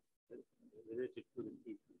a paper related to the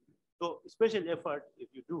theme. So special effort, if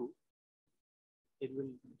you do, it will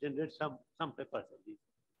generate some papers at least.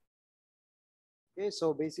 Okay,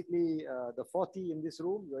 so basically the 40 in this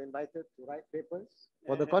room, you're invited to write papers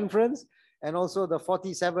for the conference, and also the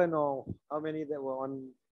 47 or how many that were on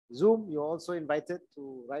Zoom, you're also invited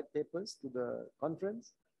to write papers to the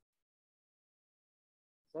conference.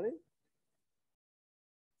 Sorry?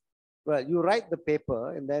 Well, you write the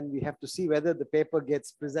paper and then we have to see whether the paper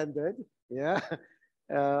gets presented. Yeah.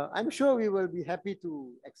 I'm sure we will be happy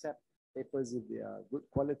to accept papers if they are good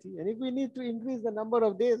quality. And if we need to increase the number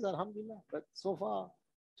of days, alhamdulillah. But so far,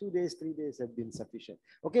 2 days, 3 days have been sufficient.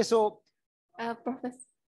 Okay, so. Professor,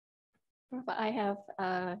 I have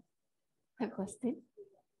a question.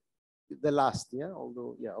 The last, yeah,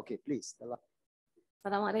 although, yeah, okay, please.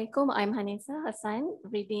 Assalamualaikum, I'm Hanisa Hassan,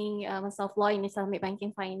 reading Master of Law in Islamic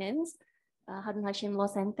Banking Finance, Harun Hashim Law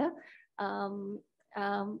Center.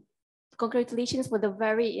 congratulations for the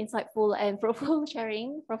very insightful and fruitful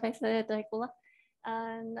sharing, Professor Tariqullah.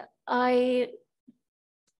 And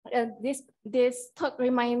this talk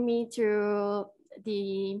remind me to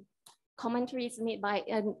the commentaries made by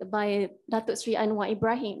Datuk Sri Anwar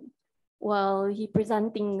Ibrahim while he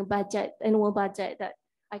presenting annual budget, that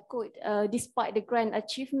I quote, despite the grand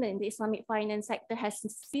achievement, the Islamic finance sector has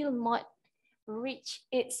still not reached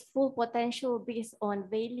its full potential based on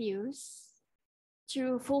values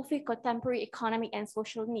to fulfill contemporary economic and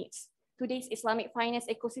social needs. Today's Islamic finance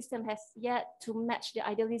ecosystem has yet to match the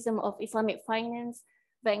idealism of Islamic finance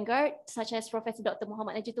vanguard, such as Professor Dr.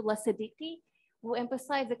 Muhammad Najitullah Siddiqui, who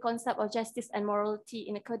emphasized the concept of justice and morality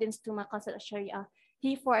in accordance to Maqasid al-Sharia.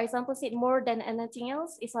 He, for example, said more than anything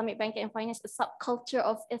else, Islamic banking and finance, a subculture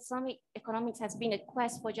of Islamic economics, has been a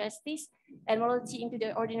quest for justice and morality into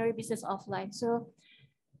the ordinary business of life. So,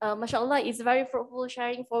 mashallah, it's very fruitful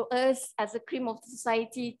sharing for us as a cream of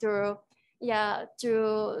society to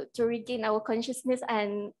regain our consciousness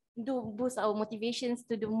and boost our motivations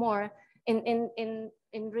to do more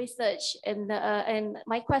in research. And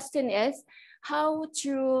my question is how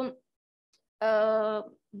to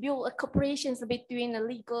build a cooperation between the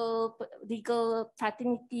legal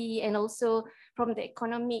fraternity and also from the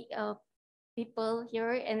economic people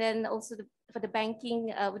here, and then also for the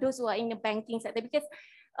banking, those who are in the banking sector, because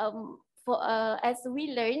as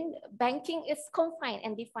we learn, banking is confined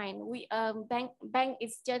and defined. Bank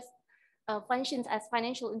is just functions as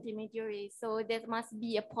financial intermediary. So there must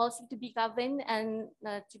be a policy to be governed and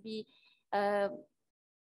to be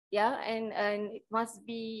and it must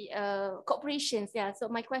be corporations. Yeah. So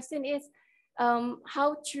my question is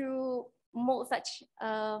how to mold such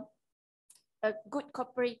a good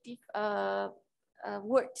cooperative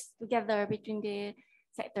works together between the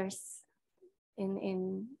sectors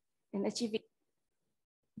in achieving.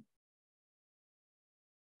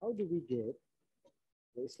 How do we get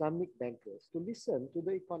the Islamic bankers to listen to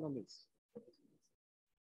the economists?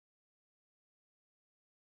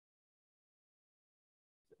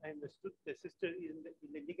 I understood the sister is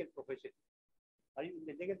in the legal profession. Are you in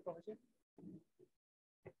the legal profession?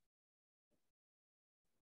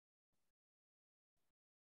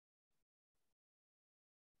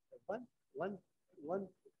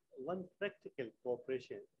 One practical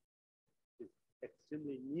cooperation is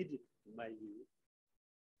extremely needed, in my view,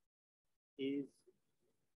 is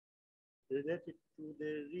related to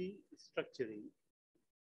the restructuring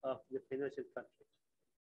of the financial contract.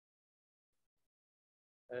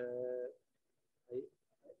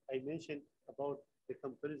 I mentioned about the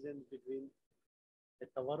comparison between a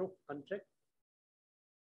Tawarruk contract,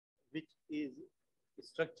 which is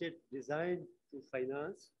structured, designed to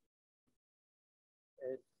finance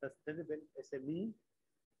a sustainable SME,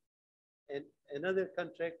 and another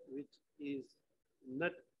contract which is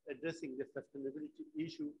not addressing the sustainability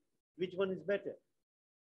issue. Which one is better?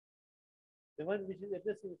 The one which is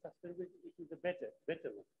addressing the sustainability issue is the better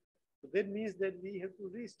one. So that means that we have to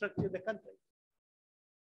restructure the contract.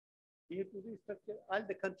 We have to restructure all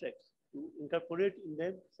the contracts to incorporate in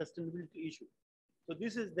them sustainability issue. So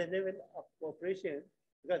this is the level of cooperation,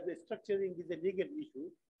 because the structuring is a legal issue,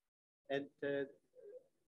 and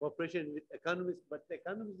cooperation with economists, but the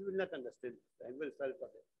economists will not understand. I'm very sorry for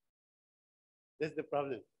that. That's the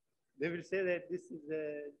problem. They will say that this is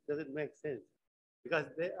doesn't make sense, because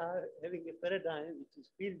they are having a paradigm which is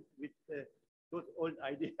filled with those old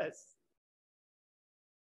ideas.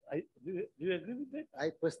 Do you agree with that?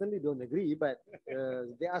 I personally don't agree, but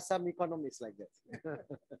there are some economists like that.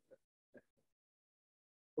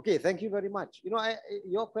 Okay, thank you very much. You know,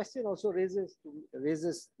 your question also raises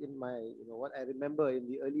in my, what I remember in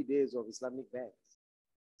the early days of Islamic banks.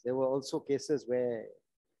 There were also cases where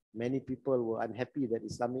many people were unhappy that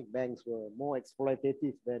Islamic banks were more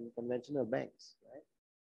exploitative than conventional banks, right?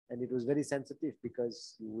 And it was very sensitive,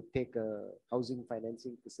 because you would take a housing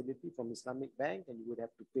financing facility from Islamic bank and you would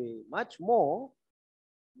have to pay much more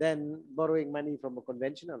than borrowing money from a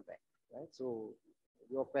conventional bank, right? So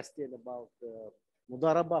your question about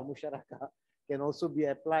mudarabah, musyarakah can also be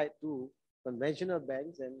applied to conventional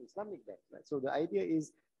banks and Islamic banks, right? So the idea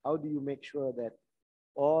is, how do you make sure that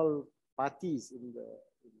all parties in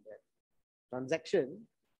that transaction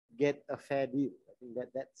get a fair deal? I think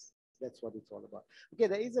that's what it's all about. Okay,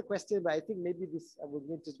 there is a question, but I think maybe I was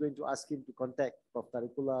just going to ask him to contact Prof.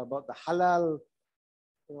 Tariqullah about the halal,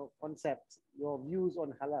 concept, your views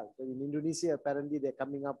on halal. So in Indonesia, apparently they're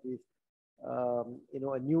coming up with,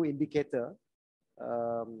 a new indicator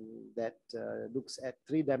that looks at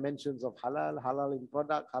 3 dimensions of halal: halal in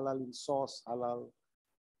product, halal in source, halal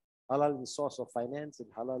in source of finance, and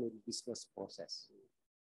halal in business process.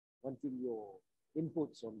 Wanting your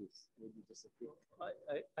inputs on this? Maybe just a quick.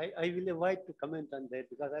 I will avoid to comment on that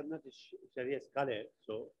because I'm not a Sharia scholar.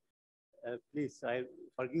 So please,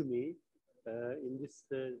 forgive me in this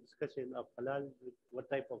discussion of halal, what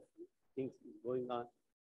type of things is going on.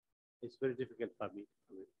 It's very difficult for me.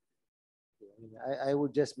 I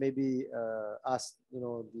would just maybe ask,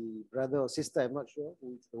 the brother or sister, I'm not sure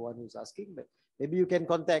who's the one who's asking, but maybe you can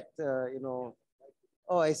contact, oh,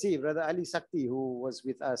 I see, Brother Ali Sakti, who was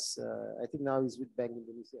with us. I think now he's with Bank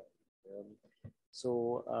Indonesia.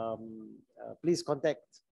 Please contact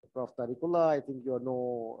Prof. Tariqullah. I think you're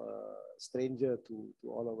no stranger to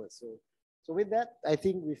all of us. So with that, I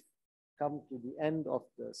think we've come to the end of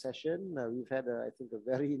the session. We've had, I think, a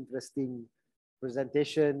very interesting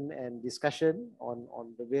presentation and discussion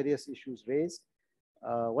on the various issues raised.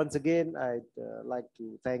 Once again, I'd like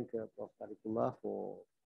to thank Prof. Tariqullah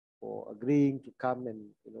for agreeing to come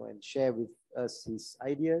and share with us his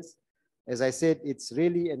ideas. As I said, it's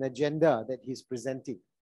really an agenda that he's presenting,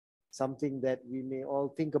 something that we may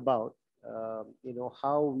all think about,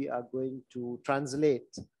 how we are going to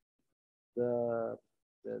translate the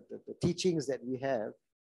teachings that we have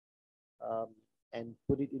and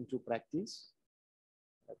put it into practice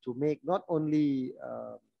to make not only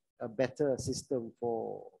a better system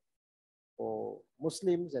for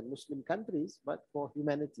Muslims and Muslim countries, but for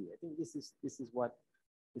humanity. I think this is what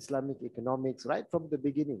Islamic economics, right from the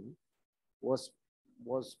beginning, was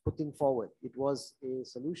putting forward. It was a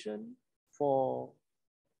solution for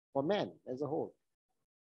man as a whole.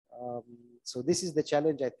 So this is the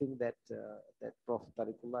challenge, I think, that Prof.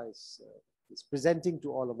 Tariqullah is presenting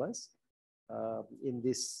to all of us in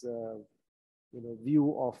this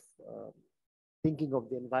view of thinking of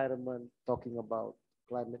the environment, talking about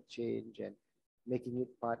climate change and making it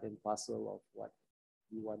part and parcel of what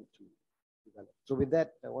we want to develop. So with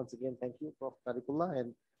that, once again, thank you, Prof. Tariqullah,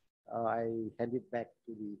 and I hand it back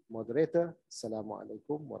to the moderator. Assalamu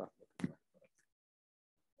alaikum wa rahmatullah.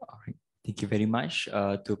 All right. Thank you very much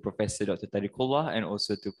to Professor Dr. Tariqullah and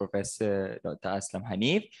also to Professor Dr. Aslam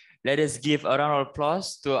Hanif. Let us give a round of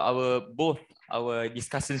applause to both our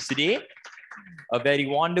discussants today. A very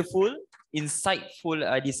wonderful,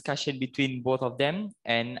 insightful discussion between both of them.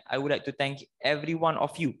 And I would like to thank every one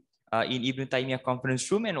of you in Ibn Taymiyyah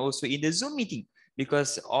conference room and also in the Zoom meeting,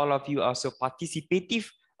 because all of you are so participative,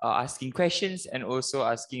 asking questions and also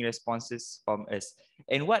asking responses from us.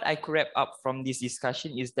 And what I could wrap up from this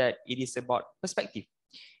discussion is that it is about perspective.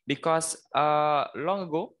 Because long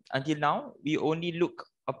ago, until now, we only look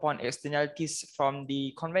upon externalities from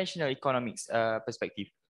the conventional economics perspective,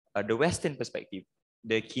 the Western perspective,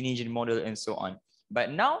 the Keynesian model and so on. But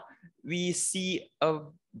now we see a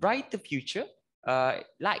brighter future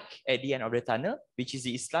like at the end of the tunnel, which is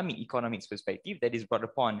the Islamic economics perspective that is brought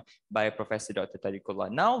upon by Professor Dr. Tariqullah.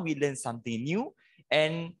 Now we learn something new,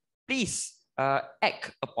 and please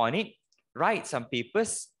act upon it, write some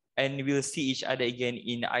papers, and we'll see each other again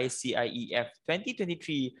in ICIEF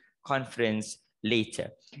 2023 conference later.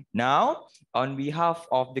 Now, on behalf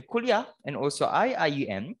of the Kuliah and also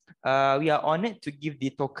IIUM, we are honored to give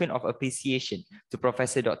the token of appreciation to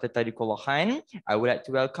Professor Dr. Tariqullah Khan. I would like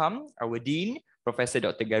to welcome our Dean, Professor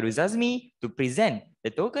Dr. Garuz Azmi, to present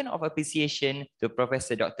the token of appreciation to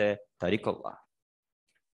Professor Dr. Tariqullah.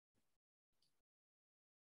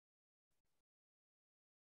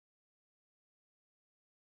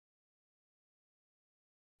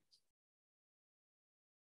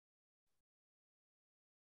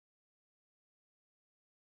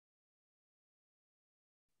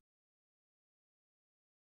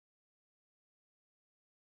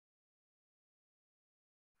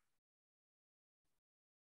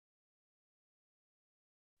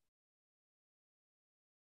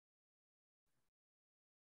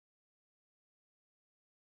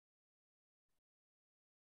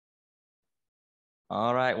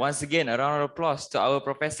 All right, once again, a round of applause to our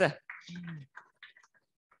professor.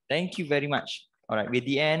 Thank you very much. All right, with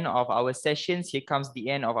the end of our sessions, here comes the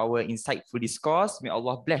end of our insightful discourse. May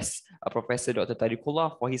Allah bless Professor Dr.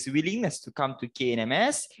 Tariqullah for his willingness to come to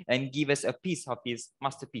KNMS and give us a piece of his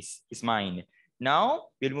masterpiece, his mind.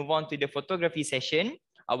 Now, we'll move on to the photography session.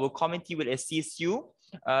 Our committee will assist you.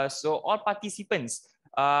 So all participants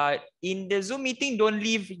in the Zoom meeting, don't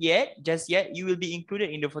leave just yet. You will be included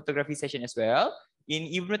in the photography session as well. In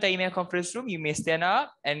Ibn Taymiyyah conference room, you may stand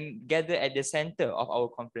up and gather at the center of our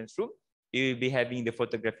conference room. We will be having the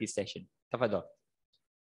photography session. Tafadhol.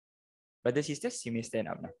 Brothers, sisters, you may stand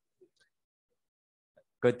up now.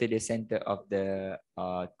 Go to the center of the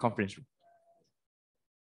conference room.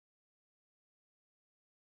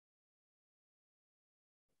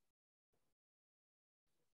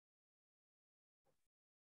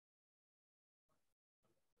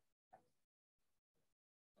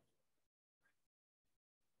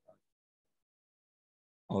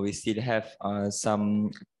 Or we still have some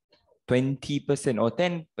 20% or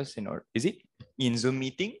 10%, or is it in Zoom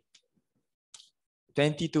meeting?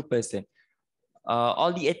 22%.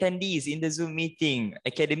 All the attendees in the Zoom meeting,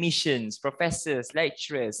 academicians, professors,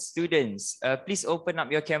 lecturers, students, please open up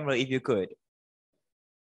your camera if you could.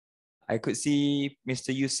 I could see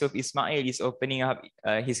Mr. Yusuf Ismail is opening up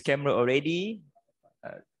his camera already.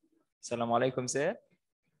 Assalamualaikum, sir.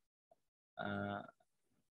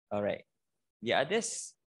 All right. The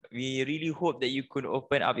others, we really hope that you could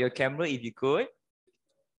open up your camera if you could.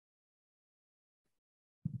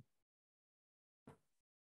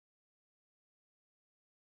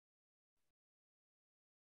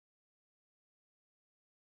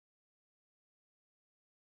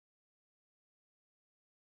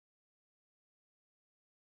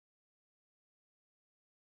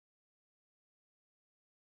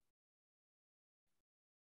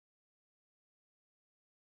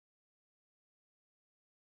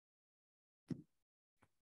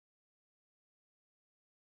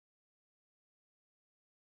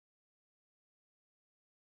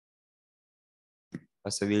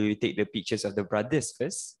 So we'll take the pictures of the brothers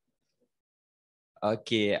first.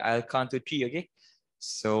 Okay, I'll count to 3, okay?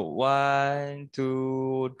 So 1,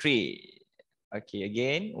 2, 3. Okay,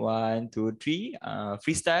 again, 1, 2, 3.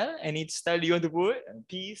 Freestyle, any style you want to put?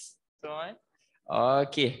 Peace, so on.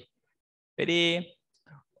 Okay, ready?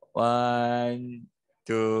 1,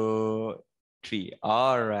 2, 3.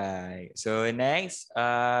 All right. So next,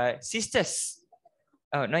 sisters.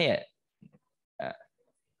 Oh, not yet.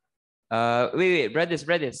 Wait, brothers.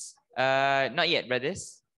 Not yet,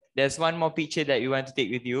 brothers. There's one more picture that we want to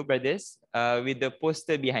take with you, brothers, with the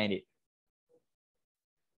poster behind it.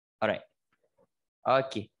 All right.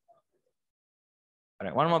 Okay. All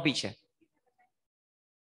right, one more picture.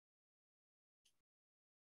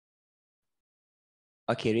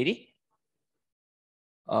 Okay, ready?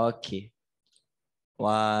 Okay.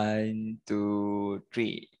 1, 2,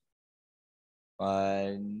 3.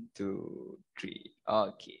 1, 2, 3.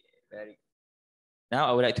 Okay, very good. Now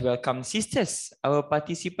I would like to welcome sisters, our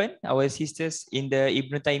participant, our sisters in the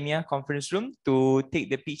Ibn Taymiyyah conference room to take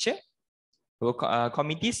the picture. For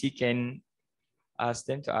committees, you can ask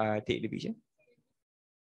them to take the picture.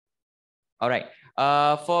 All right.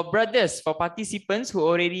 For brothers, for participants who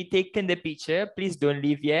already taken the picture, please don't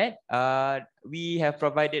leave yet. We have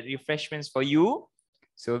provided refreshments for you.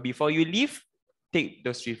 So before you leave, take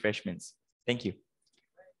those refreshments. Thank you.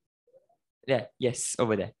 Yeah, yes,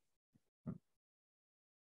 over there.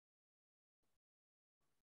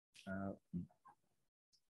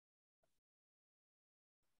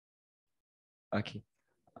 Okay.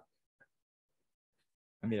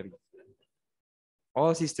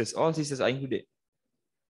 All sisters are included.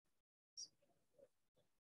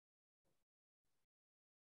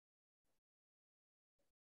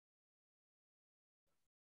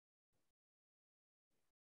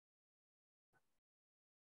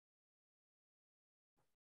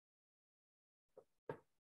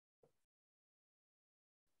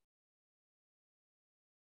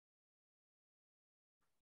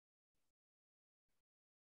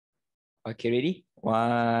 Okay, ready?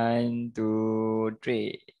 1, 2,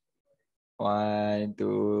 3. 1,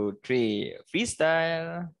 2, 3.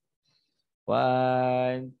 Freestyle.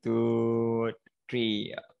 1, 2,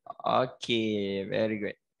 3. Okay, very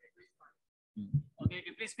good. Okay,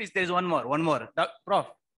 please, there's one more. Prof,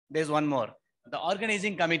 there's one more. The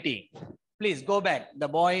organizing committee, please go back. The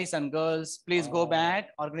boys and girls, please go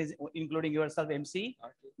back, organize, including yourself, MC.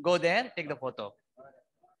 Go there, take the photo.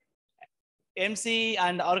 MC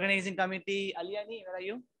and organizing committee, Aliani, where are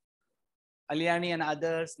you? Aliani and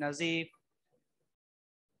others, Nazif,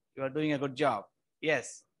 you are doing a good job.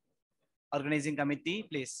 Yes. Organizing committee,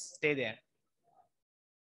 please stay there.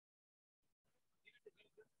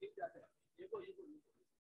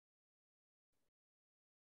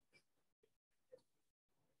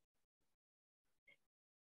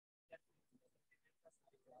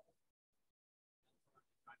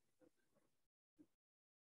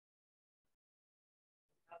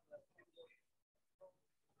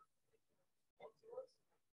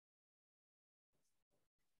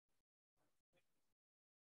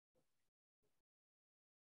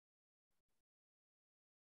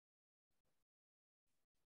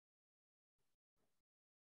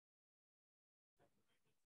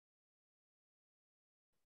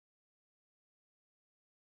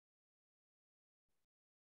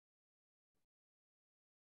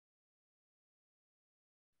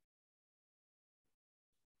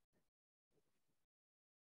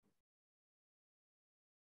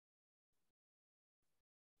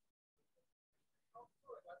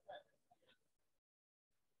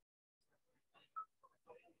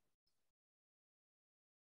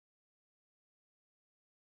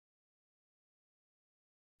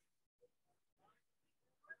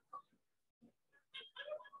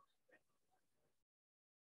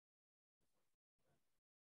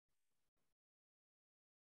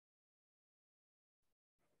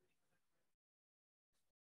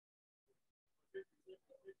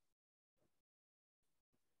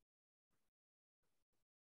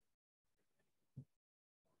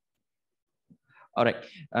 All right.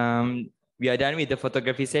 We are done with the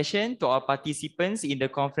photography session. To all participants in the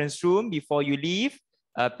conference room, before you leave,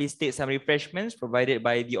 please take some refreshments provided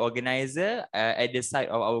by the organizer at the side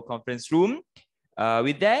of our conference room.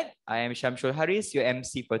 With that, I am Shamsul Haris, your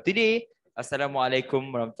MC for today.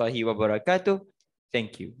 Assalamualaikum warahmatullahi wabarakatuh.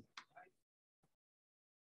 Thank you.